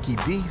to Mickey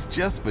D's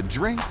just for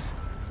drinks?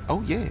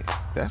 Oh yeah,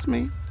 that's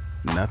me.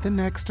 Nothing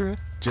extra,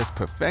 just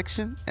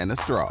perfection and a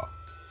straw.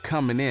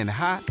 Coming in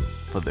hot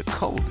for the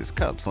coldest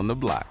cups on the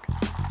block.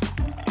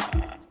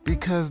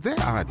 Because there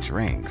are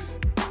drinks.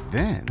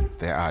 Then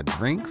there are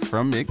drinks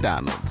from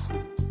McDonald's.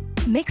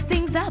 Mix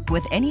things up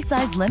with any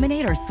size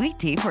lemonade or sweet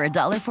tea for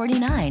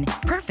 $1.49.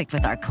 Perfect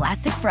with our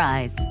classic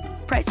fries.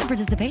 Price and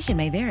participation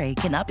may vary.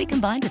 Cannot be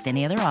combined with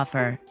any other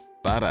offer.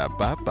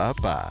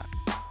 Ba-da-ba-ba-ba.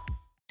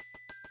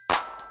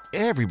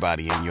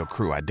 Everybody in your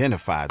crew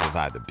identifies as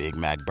either Big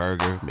Mac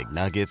Burger,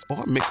 McNuggets,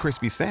 or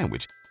McCrispy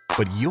Sandwich.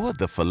 But you're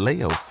the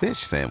Filet-O-Fish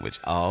Sandwich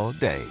all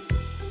day.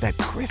 That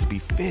crispy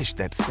fish,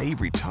 that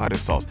savory tartar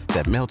sauce,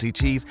 that melty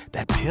cheese,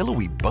 that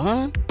pillowy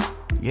bun.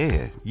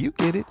 Yeah, you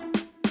get it.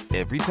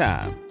 Every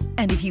time.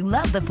 And if you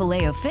love the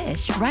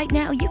Filet-O-Fish, right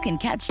now you can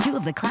catch two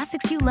of the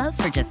classics you love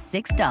for just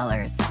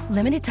 $6.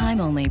 Limited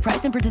time only.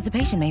 Price and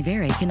participation may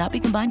vary. Cannot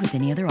be combined with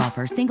any other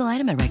offer. Single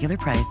item at regular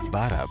price.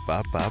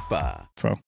 Ba-da-ba-ba-ba.